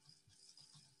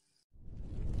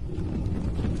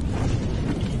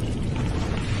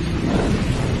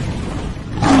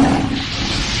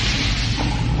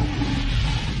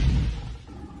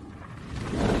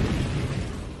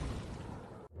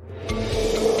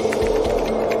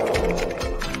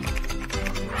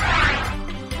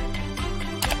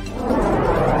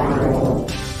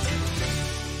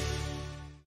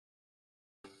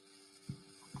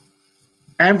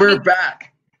 And we're back.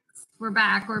 We're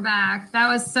back. That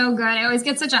was so good. I always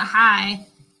get such a high,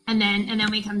 and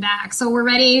then we come back. So we're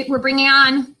ready. We're bringing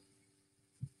on.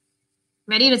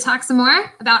 Ready to talk some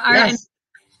more about art? Yes.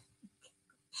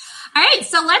 All right.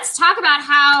 So let's talk about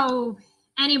how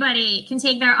anybody can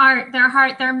take their art, their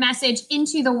heart, their message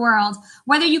into the world.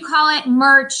 Whether you call it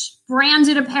merch,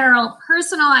 branded apparel,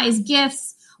 personalized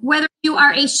gifts. Whether you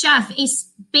are a chef, a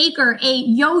baker, a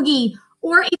yogi,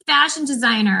 or a fashion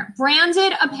designer,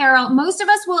 branded apparel, most of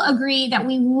us will agree that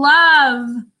we love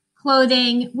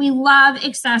clothing, we love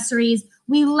accessories,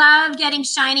 we love getting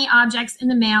shiny objects in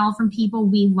the mail from people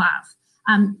we love.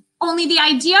 Only the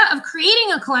idea of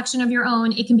creating a collection of your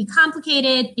own, it can be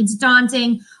complicated, it's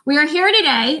daunting. We are here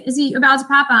today, is he about to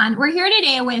pop on? We're here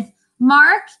today with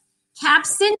Mark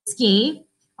Kapczynski,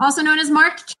 also known as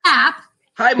Mark Cap.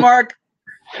 Hi, Mark.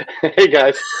 Hey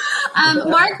guys.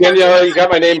 Mark, Daniella, you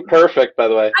got my name perfect, by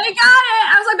the way. I got it.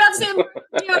 I was about to say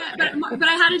do it, but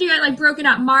I had to do it like broken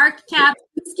up. Mark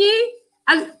Kapczynski.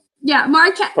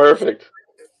 Mark Perfect.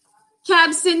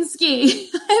 Kapczynski.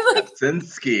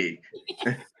 Kapczynski.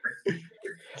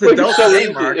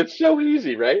 It's so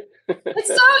easy, right? It's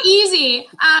so easy.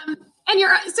 And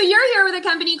you're here with a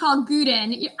company called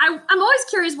Gooten. I'm always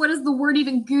curious, what does the word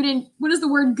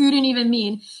Gooten even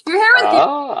mean? You're here with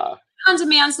Gooten.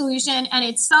 On-demand solution, and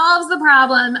it solves the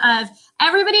problem of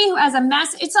everybody who has a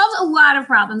mess. It solves a lot of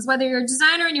problems, whether you're a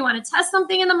designer and you want to test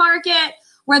something in the market,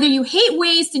 whether you hate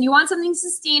waste and you want something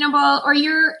sustainable, or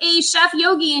you're a chef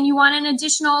yogi and you want an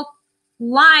additional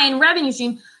line revenue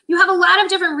stream. You have a lot of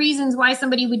different reasons why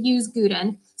somebody would use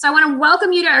Gooten. So I want to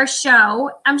welcome you to our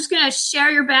show. I'm just going to share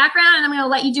your background, and I'm going to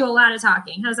let you do a lot of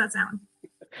talking. How does that sound?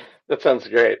 That sounds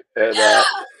great. And, I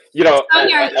got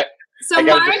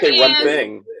to just say one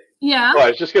thing. Yeah. Well, I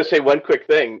was just going to say one quick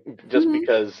thing, just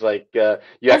because,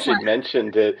 you actually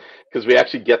mentioned it, because we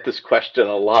actually get this question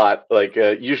a lot.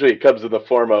 Usually it comes in the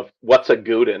form of, what's a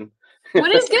Gooten?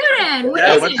 What is Gooten?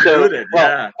 What's Gooten?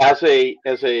 Well,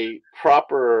 as a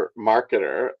proper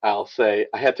marketer, I'll say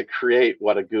I had to create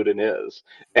what a Gooten is,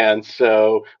 and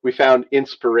so we found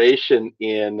inspiration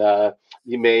in.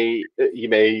 You may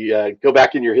go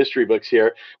back in your history books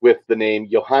here with the name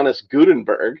Johannes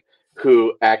Gutenberg,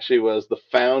 who actually was the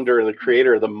founder and the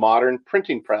creator of the modern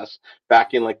printing press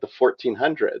back in like the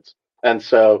 1400s, and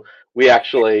so we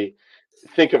actually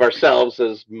think of ourselves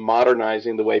as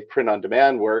modernizing the way print on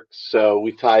demand works. So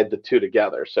we tied the two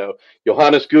together. So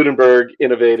Johannes Gutenberg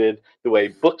innovated the way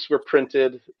books were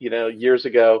printed, years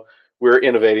ago. We're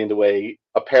innovating the way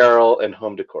apparel and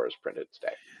home decor is printed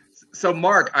today. So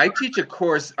Mark, I teach a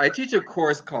course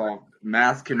called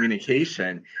Mass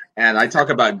Communication, and I talk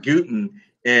about Gooten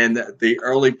in the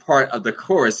early part of the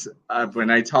course when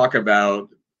I talk about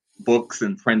books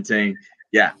and printing.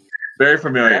 Yeah, very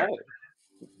familiar. Right.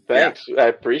 Thanks. Yeah. I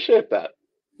appreciate that.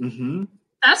 Mm-hmm.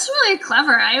 That's really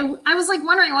clever. I was like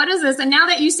wondering, what is this? And now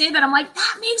that you say that, I'm like,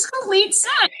 that makes complete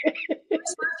sense.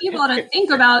 For people to think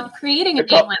about creating a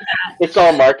thing like that. It's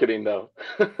all marketing, though.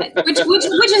 which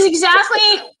is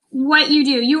exactly what you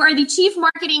do. You are the Chief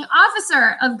Marketing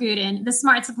Officer of Gooten, the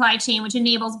smart supply chain, which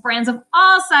enables brands of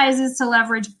all sizes to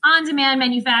leverage on-demand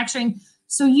manufacturing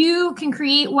so you can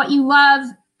create what you love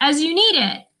as you need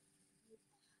it.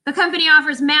 The company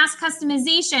offers mass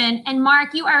customization, and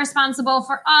Mark, you are responsible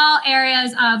for all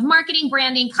areas of marketing,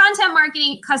 branding, content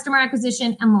marketing, customer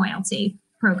acquisition, and loyalty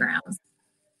programs.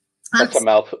 That's a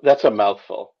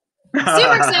mouthful.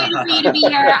 Super excited for you to be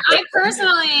here. I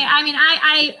personally,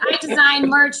 I design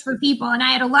merch for people, and I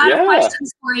had a lot of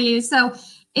questions for you. So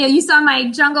you saw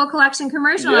my Jungle Collection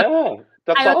commercial. Yeah,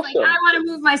 that's I was awesome. like, I want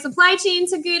to move my supply chain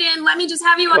to Gooten. Let me just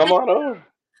have you on over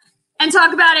and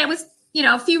talk about it with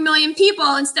a few million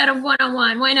people instead of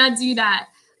one-on-one. Why not do that?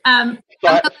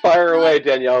 Fire away,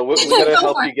 Danielle. We're going to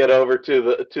help you get over to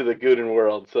the Gooten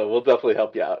world. So we'll definitely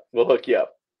help you out. We'll hook you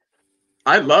up.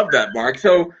 I love that, Mark.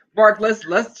 So, Mark,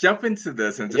 let's jump into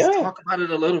this and just talk about it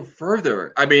a little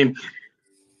further. I mean,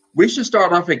 we should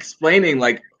start off explaining,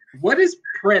 like, what is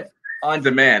print on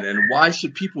demand and why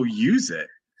should people use it?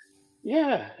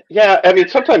 Yeah. I mean,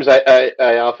 sometimes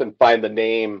I often find the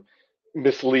name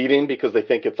misleading because they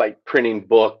think it's like printing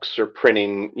books or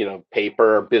printing,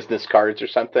 paper or business cards or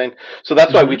something. So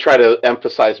that's why we try to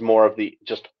emphasize more of the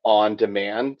just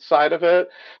on-demand side of it,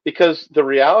 because the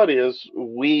reality is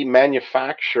we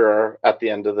manufacture, at the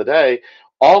end of the day,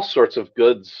 all sorts of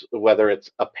goods, whether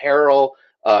it's apparel,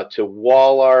 to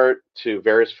wall art, to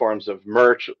various forms of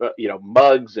merch,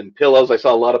 mugs and pillows. I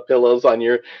saw a lot of pillows on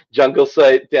your Jungle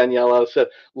site, Daniella. So a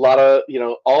lot of,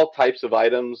 all types of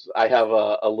items. I have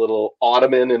a little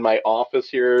ottoman in my office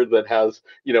here that has,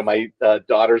 my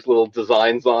daughter's little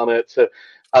designs on it. So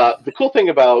the cool thing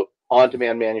about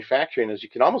on-demand manufacturing is you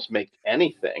can almost make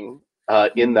anything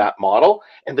in that model.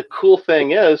 And the cool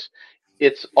thing is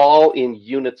it's all in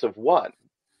units of one.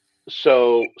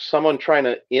 So someone trying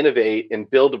to innovate and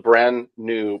build a brand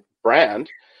new brand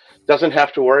doesn't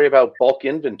have to worry about bulk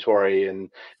inventory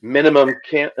and minimum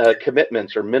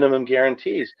commitments or minimum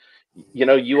guarantees.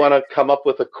 You want to come up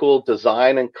with a cool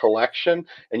design and collection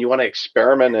and you want to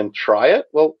experiment and try it.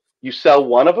 Well, you sell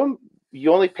one of them,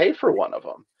 you only pay for one of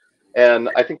them. And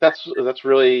I think that's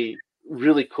really,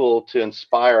 really cool to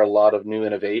inspire a lot of new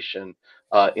innovation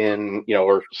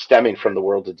or stemming from the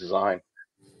world of design.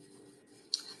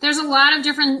 There's a lot of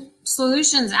different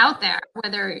solutions out there,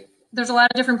 whether there's a lot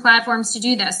of different platforms to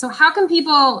do this. So how can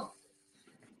people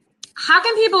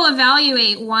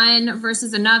evaluate one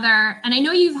versus another? And I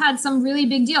know you've had some really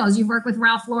big deals. You've worked with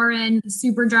Ralph Lauren,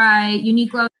 Superdry,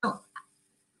 Uniqlo. So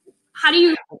how do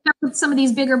you work with some of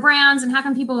these bigger brands, and how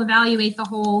can people evaluate the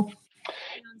whole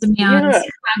demand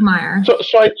quagmire?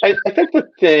 So I think the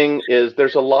thing is there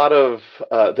are a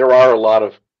lot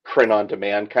of print on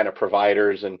demand kind of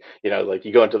providers, and like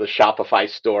you go into the Shopify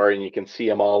store and you can see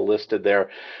them all listed there.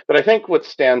 But I think what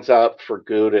stands out for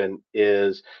Gooten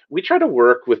is we try to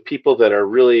work with people that are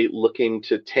really looking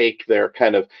to take their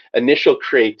kind of initial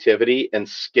creativity and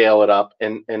scale it up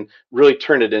and really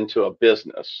turn it into a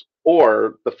business,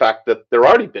 or the fact that they're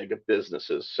already big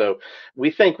businesses. So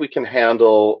we think we can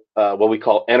handle what we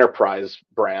call enterprise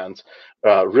brands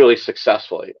really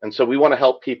successfully. And so we want to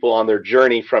help people on their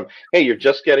journey from, hey, you're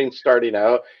just getting starting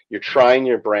out, you're trying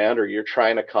your brand or you're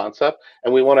trying a concept,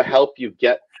 and we want to help you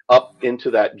get up into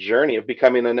that journey of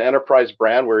becoming an enterprise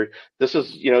brand where this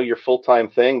is, your full-time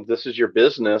thing, this is your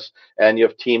business, and you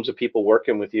have teams of people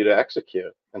working with you to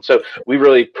execute. And so we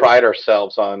really pride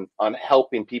ourselves on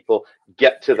helping people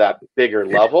get to that bigger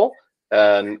level.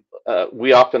 And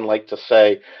we often like to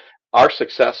say, our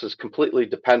success is completely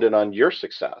dependent on your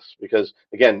success, because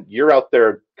again, you're out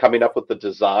there coming up with the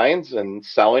designs and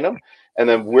selling them, and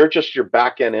then we're just your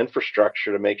back end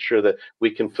infrastructure to make sure that we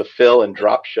can fulfill and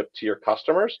drop ship to your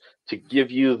customers to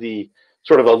give you the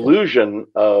sort of illusion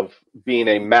of being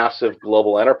a massive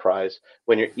global enterprise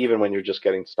when you're just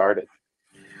getting started.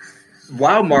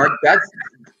 Wow, Mark,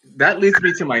 that leads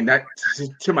me to my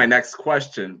next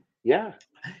question. Yeah.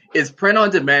 Is print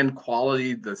on demand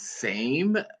quality the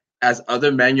same as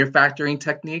other manufacturing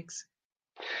techniques?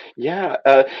 Yeah,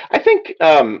 I think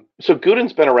so.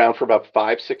 Gooten's been around for about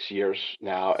 5-6 years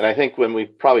now, and I think when we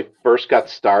probably first got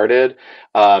started,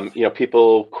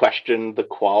 people questioned the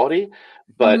quality,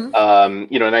 but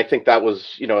and I think that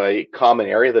was a common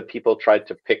area that people tried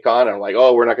to pick on and like,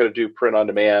 oh, we're not going to do print on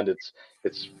demand.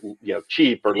 It's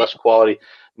cheap or less quality.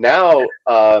 Now,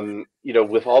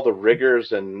 with all the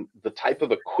rigors and the type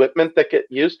of equipment that get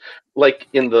used, like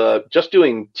just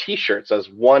doing T-shirts as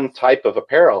one type of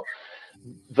apparel.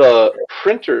 The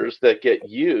printers that get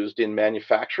used in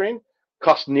manufacturing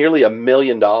cost nearly $1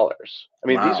 million. I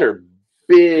mean, Wow. These are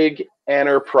big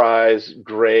enterprise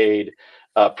grade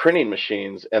printing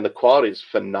machines, and the quality is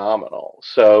phenomenal.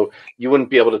 So you wouldn't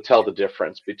be able to tell the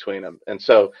difference between them. And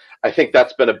so I think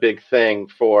that's been a big thing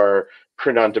for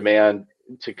print on demand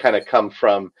to kind of come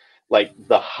from like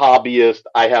the hobbyist.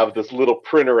 I have this little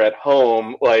printer at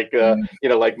home, like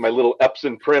like my little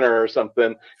Epson printer or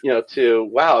something, to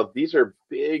wow, these are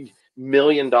big $1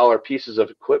 million pieces of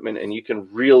equipment, and you can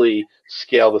really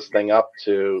scale this thing up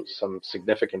to some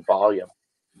significant volume.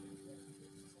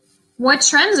 What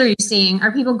trends are you seeing?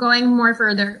 Are people going more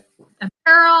for their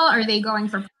apparel? Are they going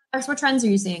for products? What trends are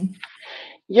you seeing?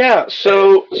 Yeah,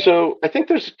 so I think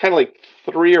there's kind of like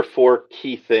 3 or 4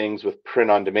 key things with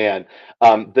print on demand.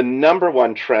 The number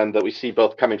one trend that we see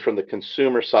both coming from the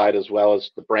consumer side as well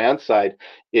as the brand side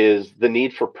is the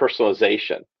need for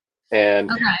personalization. And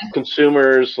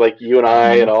consumers like you and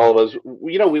I and all of us,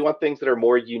 we want things that are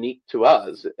more unique to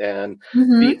us. And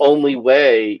the only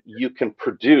way you can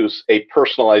produce a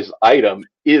personalized item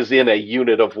is in a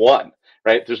unit of one.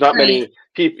 Right? There's not many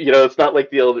people, it's not like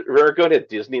the old, remember going to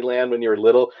Disneyland when you were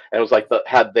little and it was like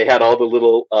they had all the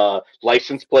little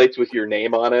license plates with your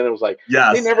name on it. And it was like,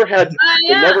 yes. they never had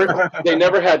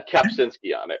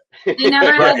Kapczynski on it. They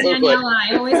never had Daniella.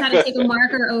 I always had to take a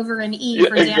marker over an E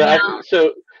for Danielle.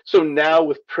 Exactly. So now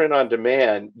with print on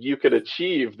demand, you could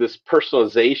achieve this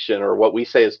personalization, or what we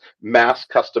say is mass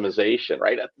customization,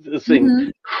 right? This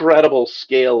incredible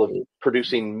scale of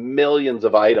producing millions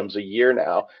of items a year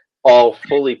now, all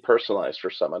fully personalized for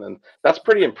someone. And that's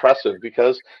pretty impressive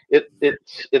because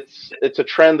it's a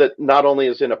trend that not only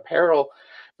is in apparel,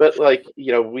 but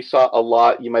we saw a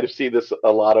lot, you might have seen this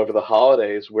a lot over the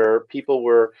holidays, where people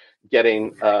were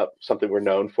getting something we're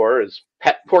known for is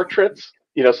pet portraits.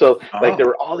 There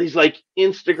were all these like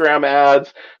Instagram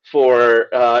ads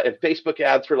for and Facebook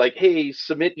ads for like, hey,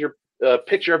 submit your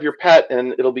picture of your pet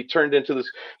and it'll be turned into this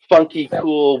funky,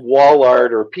 cool wall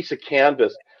art or piece of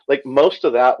canvas. Like most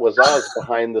of that was us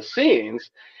behind the scenes.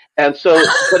 And so,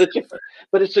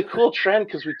 but it's a cool trend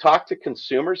because we talked to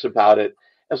consumers about it.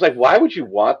 I was like, why would you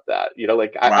want that?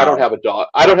 I don't have a dog.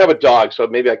 I don't have a dog, so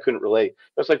maybe I couldn't relate.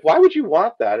 I was like, why would you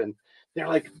want that? And they're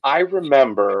like, I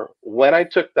remember when I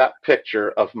took that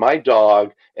picture of my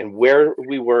dog and where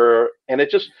we were, and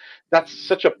that's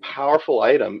such a powerful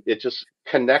item. It just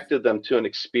connected them to an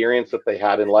experience that they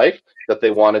had in life that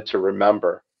they wanted to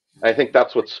remember. I think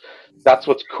that's what's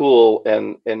cool,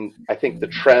 and I think the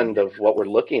trend of what we're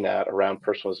looking at around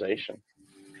personalization.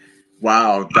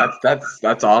 Wow,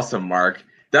 that's awesome, Mark.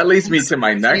 That leads me to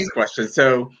my next question.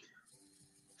 So,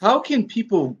 how can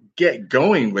people get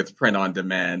going with print on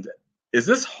demand? Is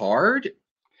this hard,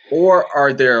 or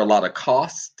are there a lot of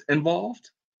costs involved?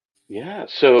 Yeah,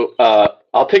 so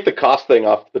I'll take the cost thing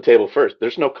off the table first.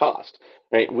 There's no cost.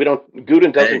 Right?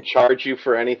 Gooten doesn't charge you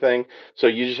for anything. So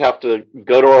you just have to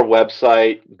go to our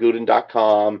website,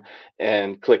 Gooten.com,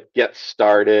 and click Get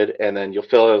Started. And then you'll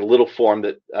fill out a little form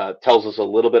that tells us a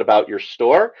little bit about your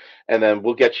store. And then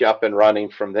we'll get you up and running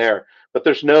from there. But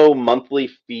there's no monthly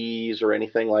fees or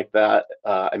anything like that.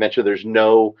 I mentioned there's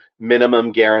no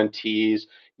minimum guarantees.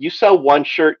 You sell one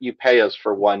shirt, you pay us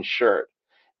for one shirt.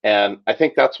 And I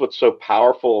think that's what's so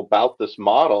powerful about this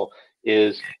model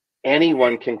is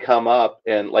anyone can come up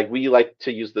and, like, we like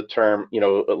to use the term,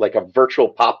 like a virtual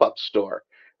pop-up store,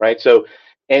 right? So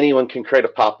anyone can create a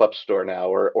pop-up store now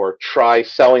or try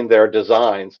selling their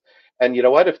designs. And you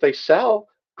know what? If they sell,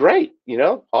 great,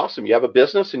 awesome. You have a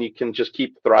business and you can just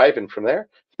keep thriving from there.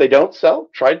 If they don't sell,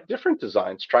 try different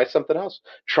designs, try something else,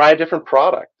 try a different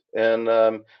product. And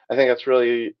I think that's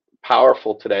really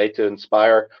powerful today to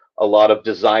inspire a lot of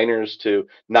designers to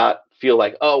not feel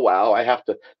like, oh wow, I have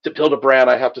to build a brand,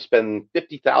 I have to spend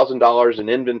 $50,000 in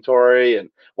inventory, and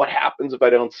what happens if I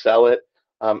don't sell it?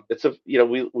 It's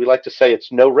we like to say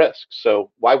it's no risk.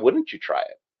 So why wouldn't you try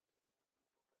it?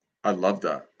 I love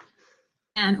that.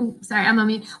 And sorry, I'm on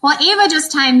mute. Well, Ava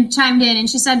just chimed in, and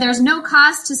she said there's no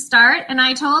cost to start. And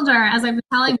I told her, as I've been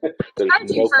telling her, I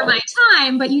charge you for my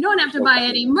time, but you don't have to buy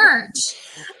any merch.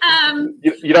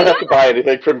 You don't have to buy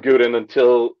anything from Gooten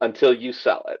until you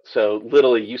sell it. So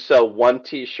literally, you sell one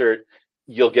T-shirt,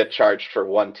 you'll get charged for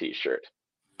one T-shirt.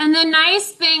 And the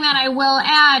nice thing that I will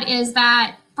add is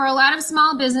that for a lot of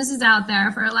small businesses out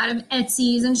there, for a lot of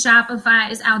Etsy's and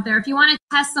Shopify's out there, if you want to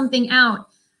test something out,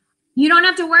 you don't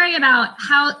have to worry about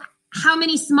how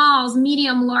many smalls,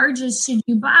 medium, larges should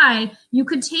you buy. You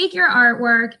could take your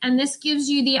artwork, and this gives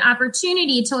you the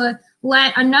opportunity to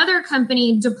let another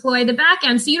company deploy the back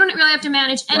end. So you don't really have to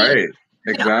manage anything.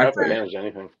 Right, exactly. Manage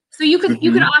anything. So you could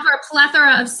offer a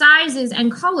plethora of sizes and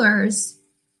colors.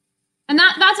 And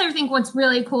that's I think what's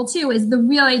really cool too is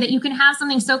that you can have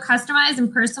something so customized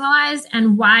and personalized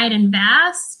and wide and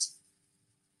vast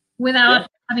without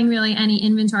having really any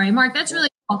inventory. Mark, that's really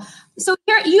cool. So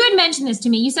here, you had mentioned this to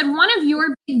me. You said one of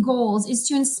your big goals is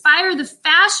to inspire the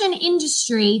fashion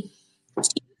industry to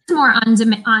use more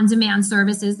on-demand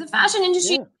services. The fashion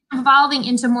industry is evolving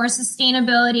into more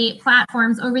sustainability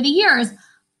platforms over the years,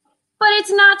 but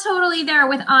it's not totally there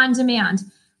with on-demand.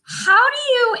 How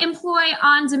do you employ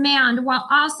on-demand while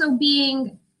also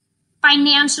being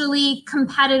financially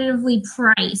competitively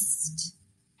priced?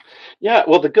 Yeah,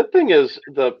 well, the good thing is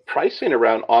the pricing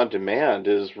around on demand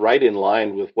is right in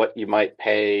line with what you might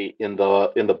pay in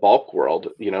the bulk world.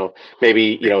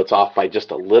 Maybe it's off by just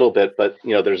a little bit, but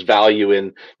there's value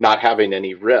in not having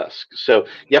any risk. So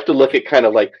you have to look at kind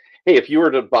of like, hey, if you were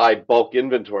to buy bulk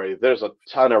inventory, there's a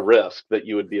ton of risk that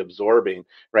you would be absorbing,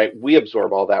 right? We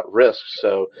absorb all that risk.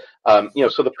 So,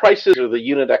 so the prices or the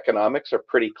unit economics are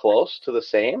pretty close to the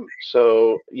same.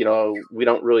 So, we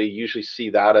don't really usually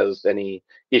see that as any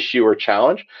issue or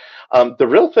challenge. The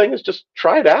real thing is just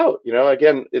try it out.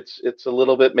 Again, it's a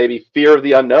little bit maybe fear of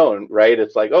the unknown, right?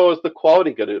 It's like, oh, is the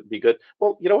quality going to be good?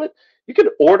 Well, you know what? You can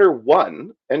order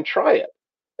one and try it,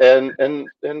 and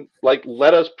like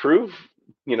let us prove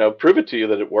it to you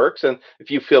that it works. And if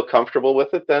you feel comfortable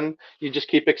with it, then you just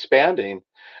keep expanding.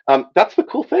 That's the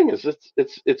cool thing is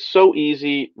it's so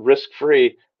easy,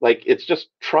 risk-free. Like it's just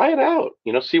try it out,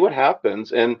 see what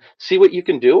happens and see what you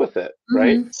can do with it.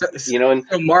 Right. And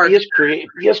so Mark,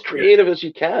 be as creative as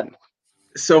you can.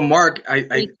 So Mark,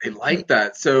 I like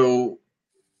that. So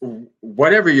in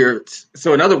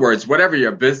other words, whatever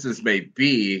your business may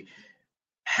be,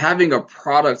 having a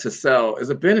product to sell is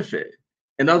a benefit.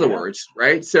 In other words,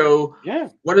 right? So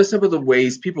what are some of the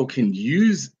ways people can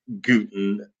use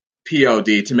Gooten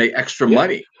PLD to make extra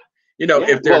money?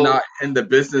 If they're not in the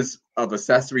business of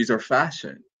accessories or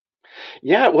fashion.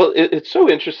 Yeah, well, it's so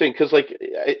interesting because, like,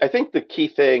 I think the key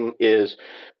thing is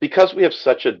because we have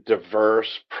such a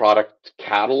diverse product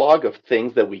catalog of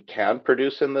things that we can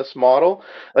produce in this model,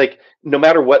 like, no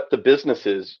matter what the business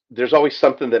is, there's always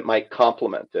something that might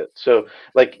complement it. So,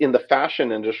 like, in the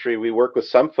fashion industry, we work with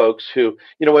some folks who,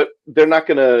 they're not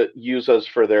going to use us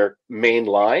for their main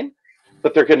line,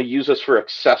 but they're going to use us for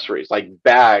accessories like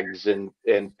bags and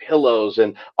pillows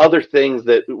and other things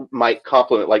that might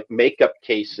complement, like makeup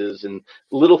cases and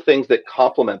little things that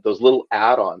complement those little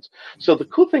add-ons. So the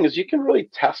cool thing is you can really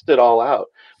test it all out.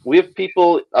 We have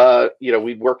people,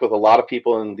 we work with a lot of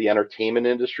people in the entertainment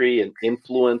industry and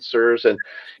influencers, and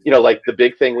like the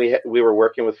big thing we were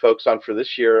working with folks on for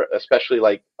this year, especially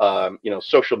like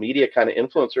social media kind of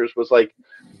influencers, was like,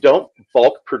 don't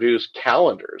bulk produce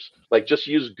calendars. Like just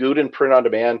use Gooten print on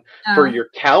demand for your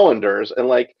calendars, and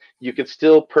like you can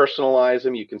still personalize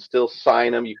them, you can still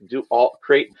sign them, you can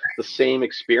create the same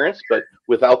experience, but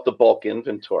without the bulk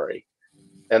inventory.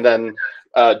 And then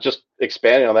just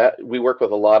expanding on that, we work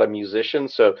with a lot of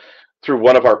musicians. So through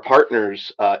one of our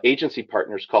partners, agency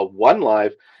partners called One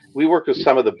Live, we work with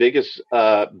some of the biggest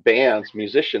bands,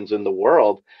 musicians in the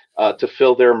world to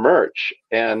fill their merch.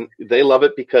 And they love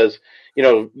it because,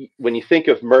 when you think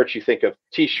of merch, you think of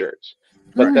T-shirts.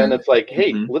 But then it's like,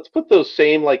 hey, let's put those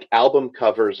same like album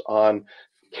covers on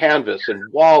canvas and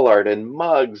wall art and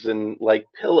mugs and like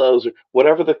pillows or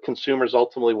whatever the consumers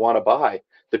ultimately want to buy.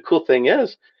 The cool thing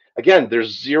is, again,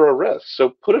 there's zero risk. So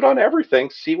put it on everything,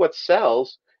 see what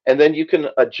sells, and then you can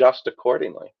adjust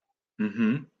accordingly.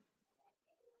 Mm-hmm.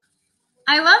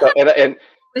 I love it. And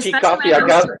Tea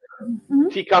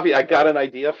Coffee, I got an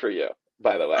idea for you,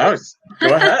 by the way. Oh,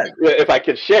 go ahead. If I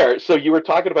could share. So you were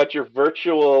talking about your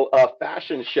virtual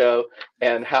fashion show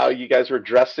and how you guys were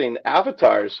dressing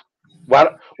avatars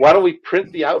Why don't we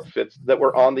print the outfits that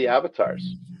were on the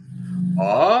avatars?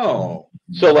 Oh.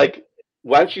 So like,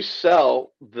 why don't you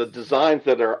sell the designs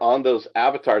that are on those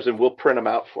avatars and we'll print them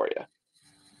out for you?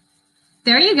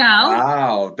 There you go.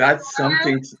 Wow, that's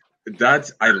something.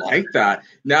 I like that.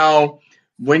 Now,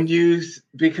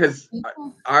 because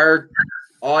our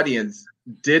audience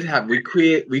we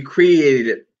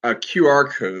created a QR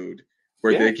code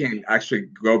where they can actually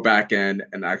go back in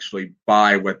and actually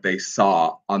buy what they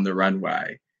saw on the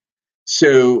runway.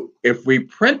 So if we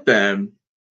print them,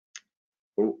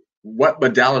 what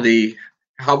modality?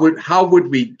 How would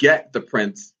we get the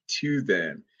prints to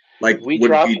them? Like we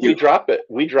drop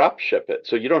ship it,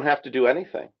 so you don't have to do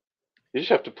anything. You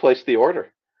just have to place the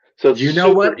order. So it's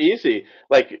super easy.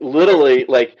 Like literally,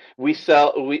 like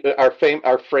our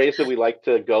phrase that we like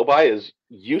to go by is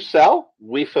 "you sell,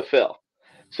 we fulfill."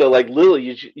 So like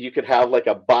literally, you could have like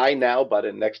a buy now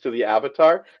button next to the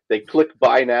avatar. They click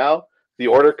buy now. The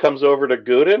order comes over to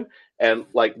Gooten, and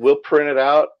like we'll print it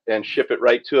out and ship it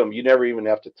right to them. You never even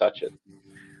have to touch it.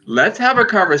 Let's have a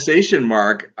conversation,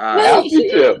 Mark. Happy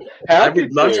to. I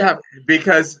would love to have,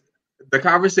 because the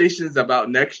conversations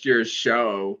about next year's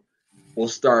show will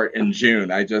start in June.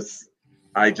 I just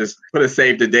put a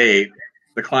save the date.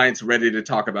 The client's ready to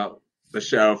talk about the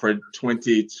show for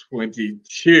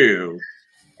 2022,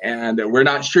 and we're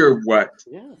not sure what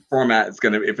format it's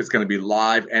going to, if it's going to be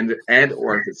live and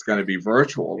or if it's going to be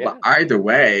virtual. But either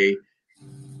way,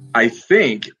 I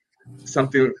think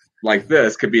something like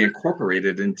this could be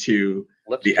incorporated into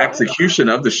the execution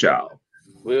of the show.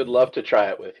 We would love to try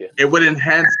it with you. It would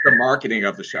enhance the marketing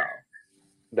of the show.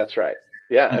 That's right.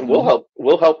 Yeah, and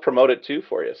we'll help promote it too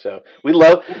for you. So we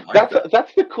love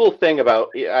that's the cool thing about.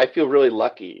 I feel really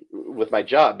lucky with my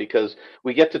job because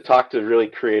we get to talk to really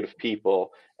creative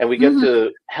people and we get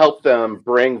to help them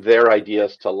bring their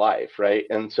ideas to life, right?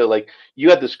 And so like you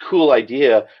had this cool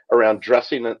idea around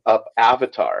dressing up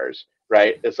avatars,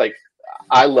 right? It's like,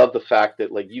 I love the fact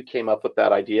that like you came up with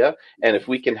that idea, and if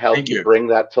we can help you bring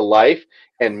that to life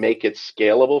and make it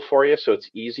scalable for you, so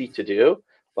it's easy to do.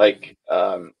 Like,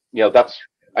 that's,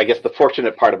 I guess, the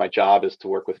fortunate part of my job is to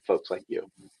work with folks like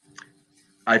you.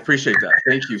 I appreciate that.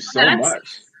 Thank you so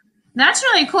much. That's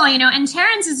really cool. In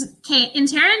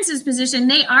Terrence's position,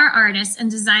 they are artists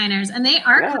and designers, and they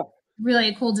are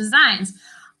really cool designs.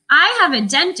 I have a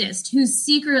dentist who's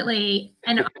secretly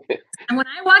an artist, and when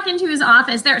I walk into his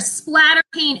office, there's splatter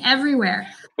paint everywhere.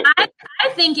 I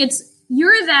think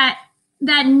you're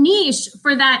that niche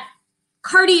for that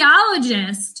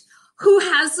cardiologist who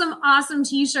has some awesome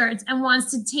t-shirts and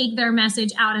wants to take their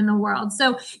message out in the world.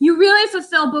 So you really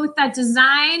fulfill both that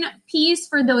design piece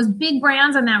for those big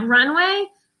brands on that runway,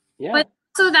 but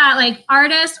also that like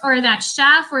artist or that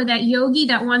chef or that yogi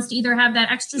that wants to either have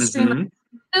that extra stream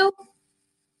of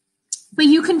but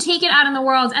you can take it out in the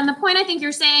world. And the point I think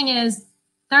you're saying is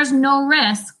there's no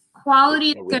risk. Quality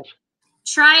is good.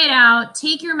 Try it out.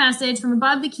 Take your message from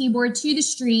above the keyboard to the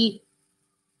street.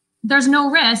 There's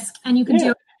no risk, and you can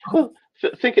do it. Well,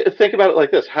 think about it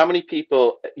like this. How many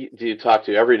people do you talk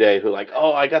to every day who are like,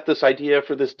 oh, I got this idea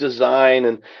for this design,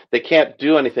 and they can't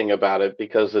do anything about it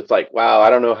because it's like, wow, I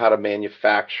don't know how to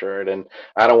manufacture it, and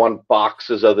I don't want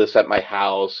boxes of this at my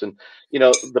house. And,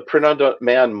 the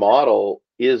print-on-demand model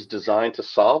is designed to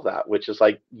solve that, which is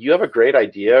like, you have a great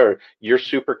idea or you're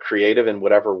super creative in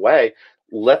whatever way.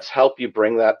 Let's help you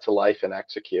bring that to life and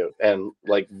execute. And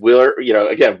like, we're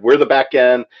the back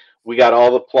end. We got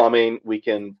all the plumbing. We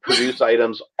can produce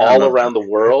items all around the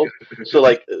world. So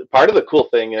like, part of the cool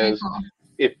thing is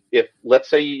if let's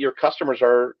say your customers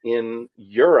are in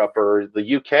Europe or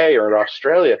the UK or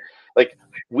Australia, like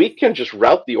we can just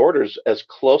route the orders as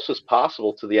close as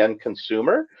possible to the end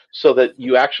consumer so that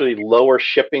you actually lower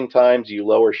shipping times, you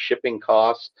lower shipping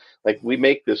costs. Like we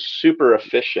make this super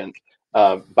efficient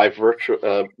by virtue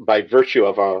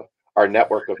of our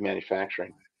network of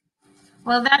manufacturing.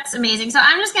 Well, that's amazing. So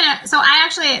I'm just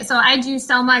I do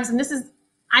sell mugs, and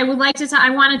I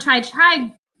want to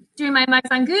try doing my mugs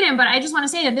on Gooten, but I just want to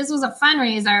say that this was a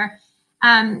fundraiser.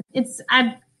 It's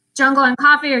at Jungle and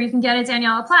Coffee, or you can get it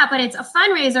Daniella Platt, but it's a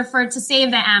fundraiser to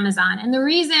save the Amazon. And the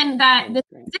reason that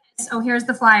here's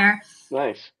the flyer.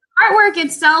 Nice. Artwork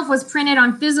itself was printed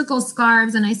on physical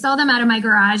scarves, and I sell them out of my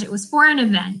garage. It was for an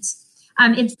event.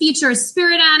 It features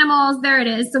spirit animals. There it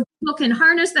is. So people can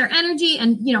harness their energy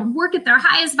and, work at their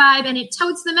highest vibe. And it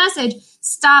totes the message,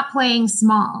 stop playing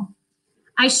small.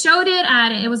 I showed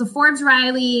it was a Forbes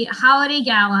Riley holiday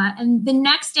gala. And the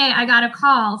next day I got a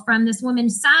call from this woman,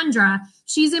 Sandra.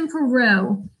 She's in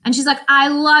Peru. And she's like, I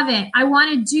love it. I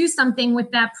want to do something with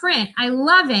that print. I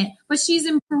love it. But she's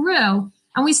in Peru.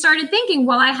 And we started thinking,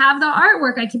 well, I have the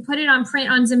artwork. I could put it on print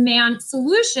on demand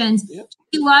solutions. Yep.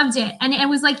 She loved it. And it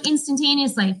was like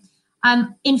instantaneously.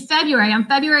 In February, on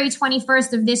February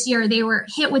 21st of this year, they were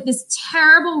hit with this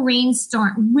terrible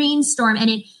rainstorm, and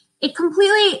it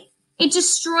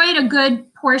destroyed a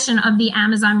good portion of the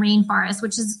Amazon rainforest,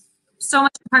 which is so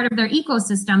much part of their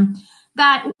ecosystem,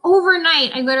 that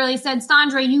overnight I literally said,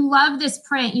 Sandra, you love this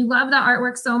print. You love the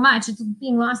artwork so much. It's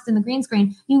being lost in the green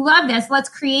screen. You love this. Let's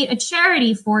create a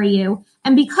charity for you.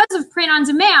 And because of print on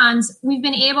demand, we've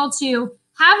been able to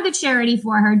have the charity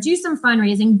for her, do some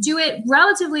fundraising, do it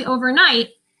relatively overnight,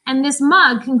 and this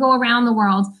mug can go around the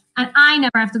world, and I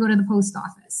never have to go to the post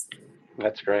office.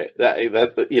 That's great.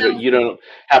 You don't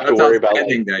have to worry about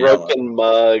broken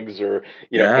mugs or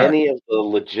any of the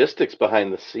logistics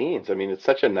behind the scenes. I mean, it's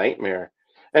such a nightmare.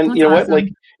 And that's awesome. What?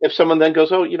 Like, if someone then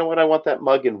goes, oh, you know what? I want that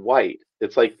mug in white.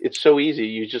 It's like, it's so easy.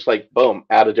 You just like, boom,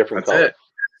 add a different color. It.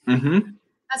 Mm-hmm.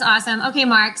 That's awesome. Okay,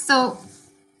 Mark. So,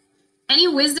 any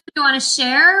wisdom you want to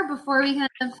share before we kind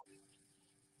of?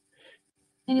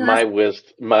 My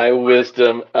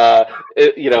wisdom. All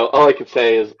I can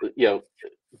say is,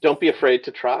 don't be afraid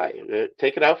to try.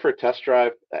 Take it out for a test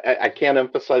drive. I can't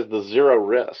emphasize the zero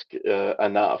risk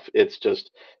enough. It's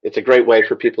a great way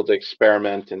for people to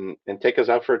experiment and take us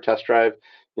out for a test drive.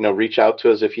 Reach out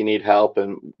to us if you need help.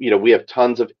 And, we have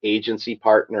tons of agency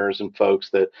partners and folks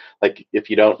that, like, if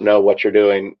you don't know what you're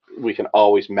doing, we can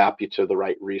always map you to the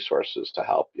right resources to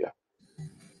help you.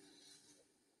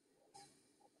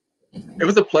 It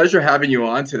was a pleasure having you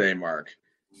on today, Mark.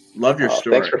 Love your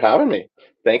story. Thanks for having me.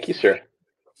 Thank you, sir.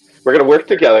 We're going to work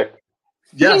together.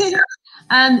 Yes.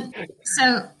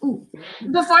 So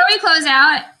before we close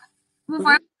out,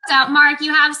 Mark,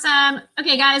 you have some,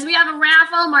 okay, guys, we have a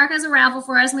raffle. Mark has a raffle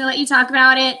for us. I'm going to let you talk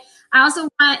about it. I also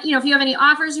want, if you have any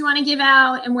offers you want to give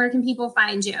out, and where can people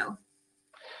find you?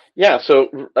 Yeah,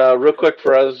 so real quick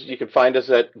for us, you can find us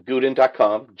at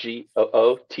Gooten.com,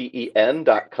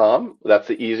 Gooten.com. That's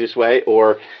the easiest way.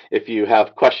 Or if you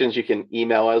have questions, you can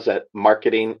email us at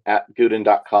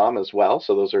marketing@Gooten.com as well.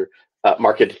 So those are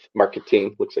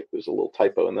marketing. Looks like there's a little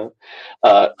typo in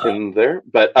there.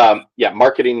 But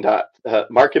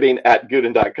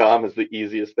marketing@Gooten.com is the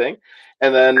easiest thing.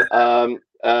 And then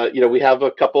we have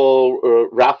a couple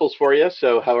raffles for you.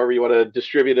 So however you want to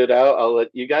distribute it out, I'll let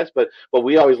you guys. But what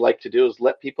we always like to do is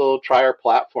let people try our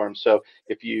platform. So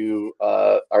if you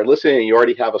are listening and you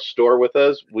already have a store with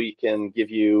us, we can give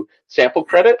you sample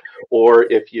credit. Or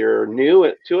if you're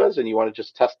new to us and you want to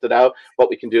just test it out, what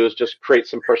we can do is just create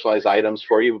some personalized items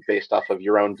for you based off of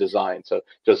your own design. So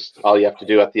just all you have to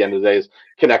do at the end of the day is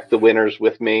connect the winners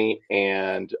with me,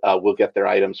 and we'll get their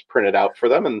items printed out for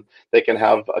them, and they can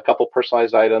have a couple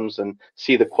personalized items and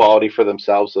see the quality for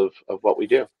themselves of what we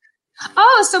do.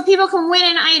 Oh, so people can win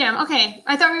an item. Okay.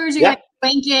 I thought we were doing a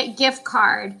blanket gift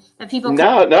card that people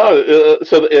can.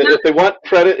 If they want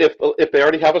credit, if they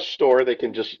already have a store, they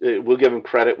can just, we'll give them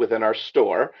credit within our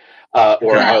store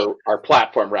or our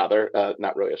platform rather,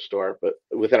 not really a store, but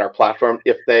within our platform.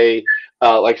 If they,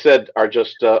 like I said, are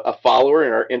just a follower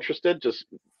and are interested, just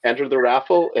enter the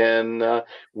raffle, and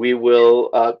we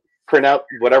will print out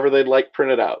whatever they'd like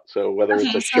printed out. So whether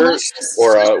it's a shirt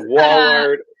or a wall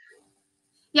art.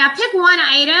 Yeah, pick one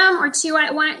item or two,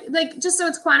 just so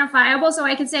it's quantifiable. So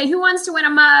I could say, who wants to win a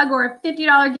mug or a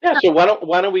 $50 gift? Yeah. So why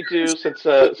don't we do, since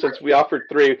we offered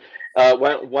three,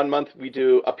 one month we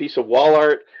do a piece of wall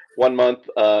art, 1 month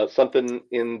something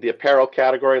in the apparel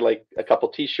category, like a couple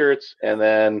T-shirts, and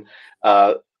then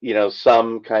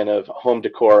some kind of home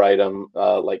decor item,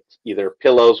 like either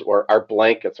pillows or our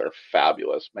blankets are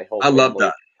fabulous. I love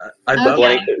that. I love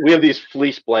blanket. We have these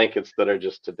fleece blankets that are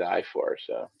just to die for.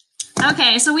 So.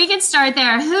 Okay, so we can start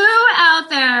there. Who out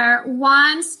there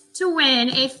wants to win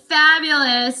a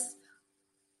fabulous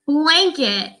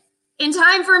blanket in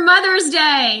time for Mother's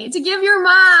Day to give your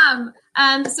mom?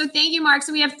 So thank you, Mark.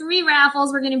 So we have 3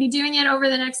 raffles. We're going to be doing it over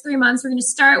the next 3 months. We're going to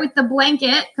start with the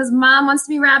blanket because mom wants to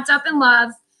be wrapped up in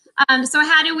love. So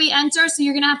how do we enter? So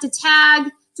you're going to have to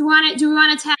tag. Do we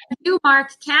want to tag you, Mark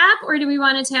Cap, or do we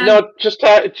want to tag? No, just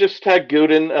tag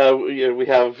Gooten. We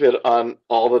have it on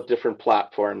all the different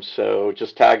platforms. So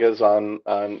just tag us on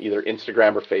either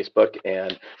Instagram or Facebook,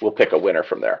 and we'll pick a winner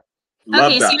from there.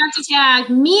 Okay, so you have to tag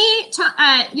me.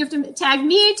 You have to tag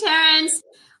me, Terrence,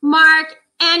 Mark,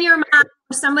 and your mom,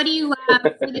 or somebody you love,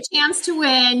 for the chance to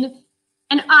win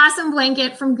an awesome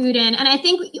blanket from Gooten. And I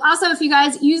think also if you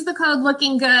guys use the code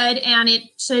Looking Good, and it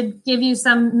should give you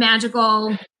some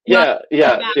magical Yeah.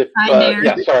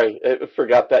 Sorry, I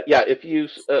forgot that. Yeah, if you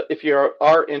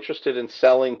are interested in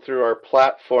selling through our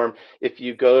platform, if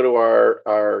you go to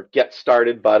our Get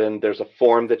Started button, there's a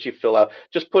form that you fill out.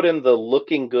 Just put in the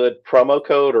Looking Good promo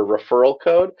code or referral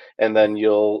code, and then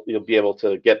you'll be able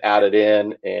to get added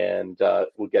in, and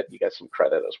we'll get you guys some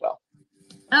credit as well.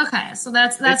 Okay, so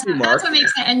that's what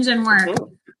makes the engine work.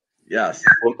 Mm-hmm. Yes,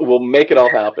 we'll make it all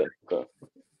happen. So.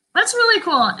 That's really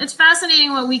cool. It's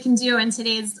fascinating what we can do in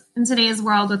today's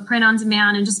world with print on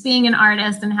demand and just being an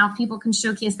artist and how people can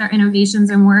showcase their innovations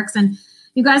and works. And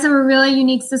you guys have a really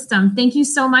unique system. Thank you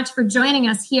so much for joining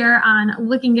us here on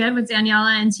Looking Good with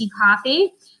Daniella and Tea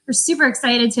Coffee. We're super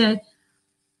excited to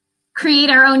create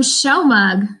our own show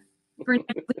mug for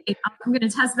next week. I'm going to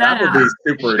test that out.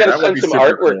 We're going to send some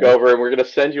artwork over, and we're going to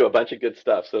send you a bunch of good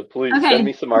stuff. So please send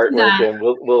me some artwork, and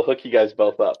we'll hook you guys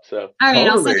both up. So all right,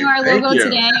 I'll send you our logo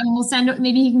today, and we'll send.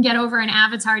 Maybe he can get over an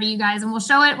avatar to you guys, and we'll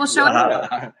show it. We'll show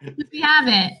it. We have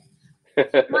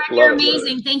it. Mark, you're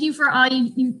amazing. Thank you for all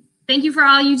you. Thank you for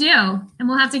all you do, and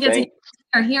we'll have to get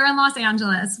together here in Los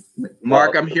Angeles.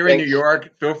 Mark, I'm here in New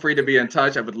York. Feel free to be in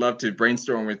touch. I would love to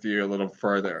brainstorm with you a little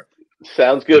further.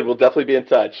 Sounds good. We'll definitely be in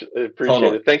touch.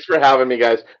 Appreciate it. Thanks for having me,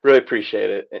 guys. Really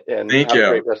appreciate it. And Thank have you. a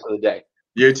great rest of the day.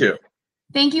 You too.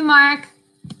 Thank you, Mark.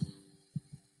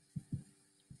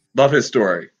 Love his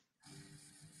story.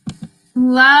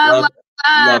 Love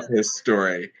his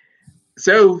story.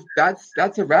 So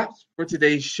that's a wrap for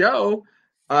today's show.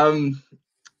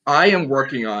 I am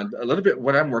working on a little bit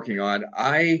what I'm working on.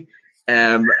 I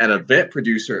am an event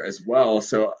producer as well.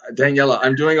 So Daniella,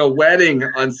 I'm doing a wedding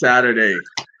on Saturday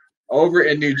over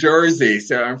in New Jersey.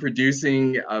 So I'm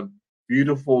producing a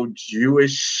beautiful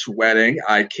Jewish wedding.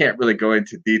 I can't really go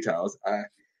into details.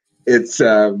 It's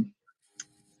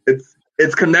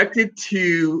connected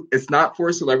to, it's not for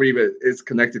a celebrity, but it's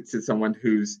connected to someone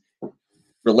who's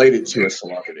related to a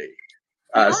celebrity.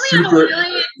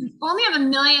 Only have a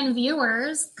million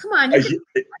viewers. Come on.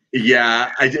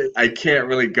 I can't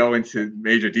really go into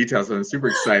major details, but I'm super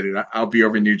excited. I'll be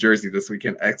over in New Jersey this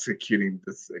weekend executing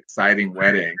this exciting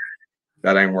wedding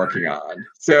that I'm working on.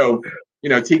 So,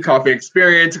 Tea Coffee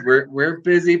Experience, we're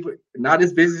busy, but not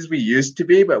as busy as we used to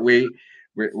be, but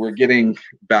we're getting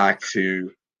back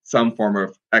to some form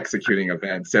of executing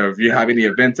events. So if you have any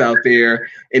events out there,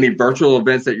 any virtual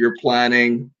events that you're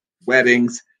planning,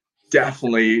 weddings,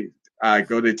 definitely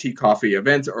go to Tea Coffee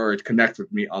Events or connect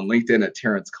with me on LinkedIn at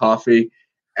Terrence Coffee,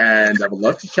 and I would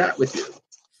love to chat with you.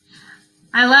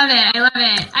 I love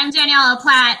it. I'm Daniella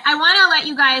Platt. I want to let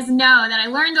you guys know that I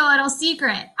learned a little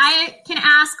secret. I can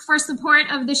ask for support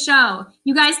of the show.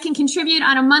 You guys can contribute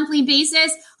on a monthly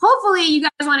basis. Hopefully you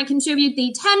guys want to contribute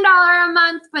the $10 a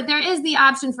month, but there is the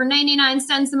option for 99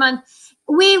 cents a month.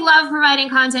 We love providing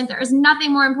content. There is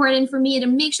nothing more important for me to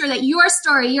make sure that your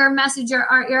story, your message, your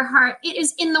art, your heart, it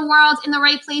is in the world, in the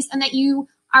right place, and that you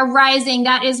are rising.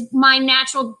 That is my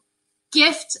natural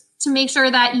gift, to make sure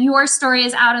that your story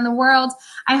is out in the world.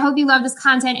 I hope you love this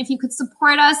content. If you could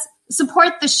support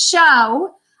the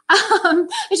show, I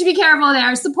should be careful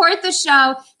there. Support the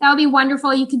show. That would be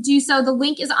wonderful. You could do so. The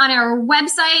link is on our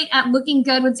website at Looking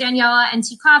Good with Daniella and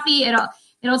Tea Coffee.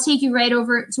 It'll take you right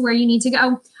over to where you need to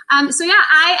go.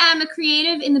 I am a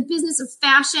creative in the business of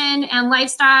fashion and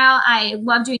lifestyle. I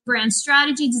love doing brand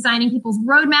strategy, designing people's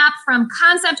roadmap from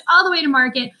concept all the way to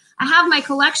market. I have my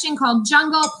collection called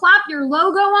Jungle. Plop your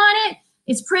logo on it.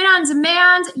 It's print on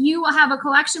demand. You will have a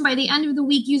collection by the end of the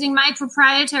week using my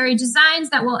proprietary designs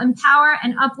that will empower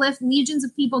and uplift legions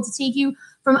of people to take you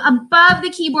from above the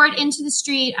keyboard into the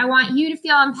street. I want you to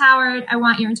feel empowered. I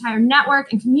want your entire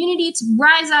network and community to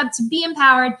rise up, to be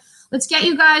empowered. Let's get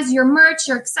you guys your merch,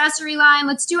 your accessory line.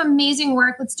 Let's do amazing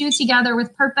work. Let's do it together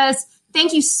with purpose.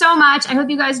 Thank you so much. I hope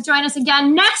you guys join us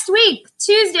again next week,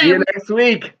 Tuesday. See you next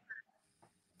week.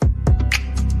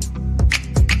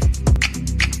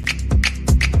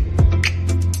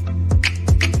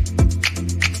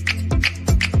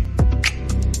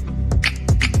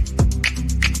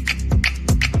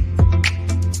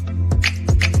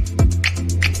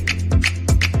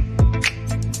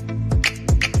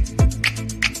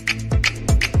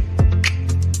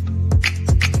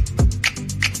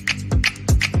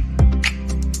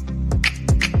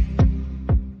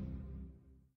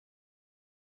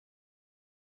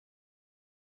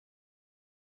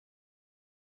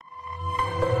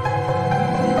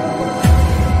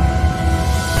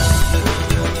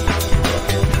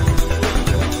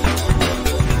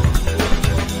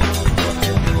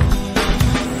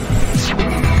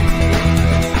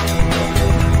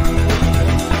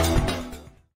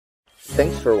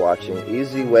 Thanks for watching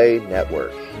Easy Way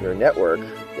Network, your network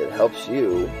that helps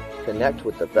you connect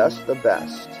with the best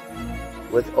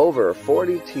with over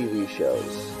 40 TV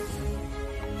shows,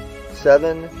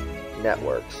 7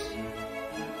 networks,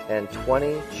 and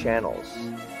 20 channels.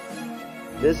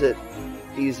 Visit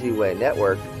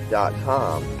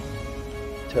EasyWayNetwork.com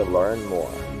to learn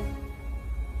more.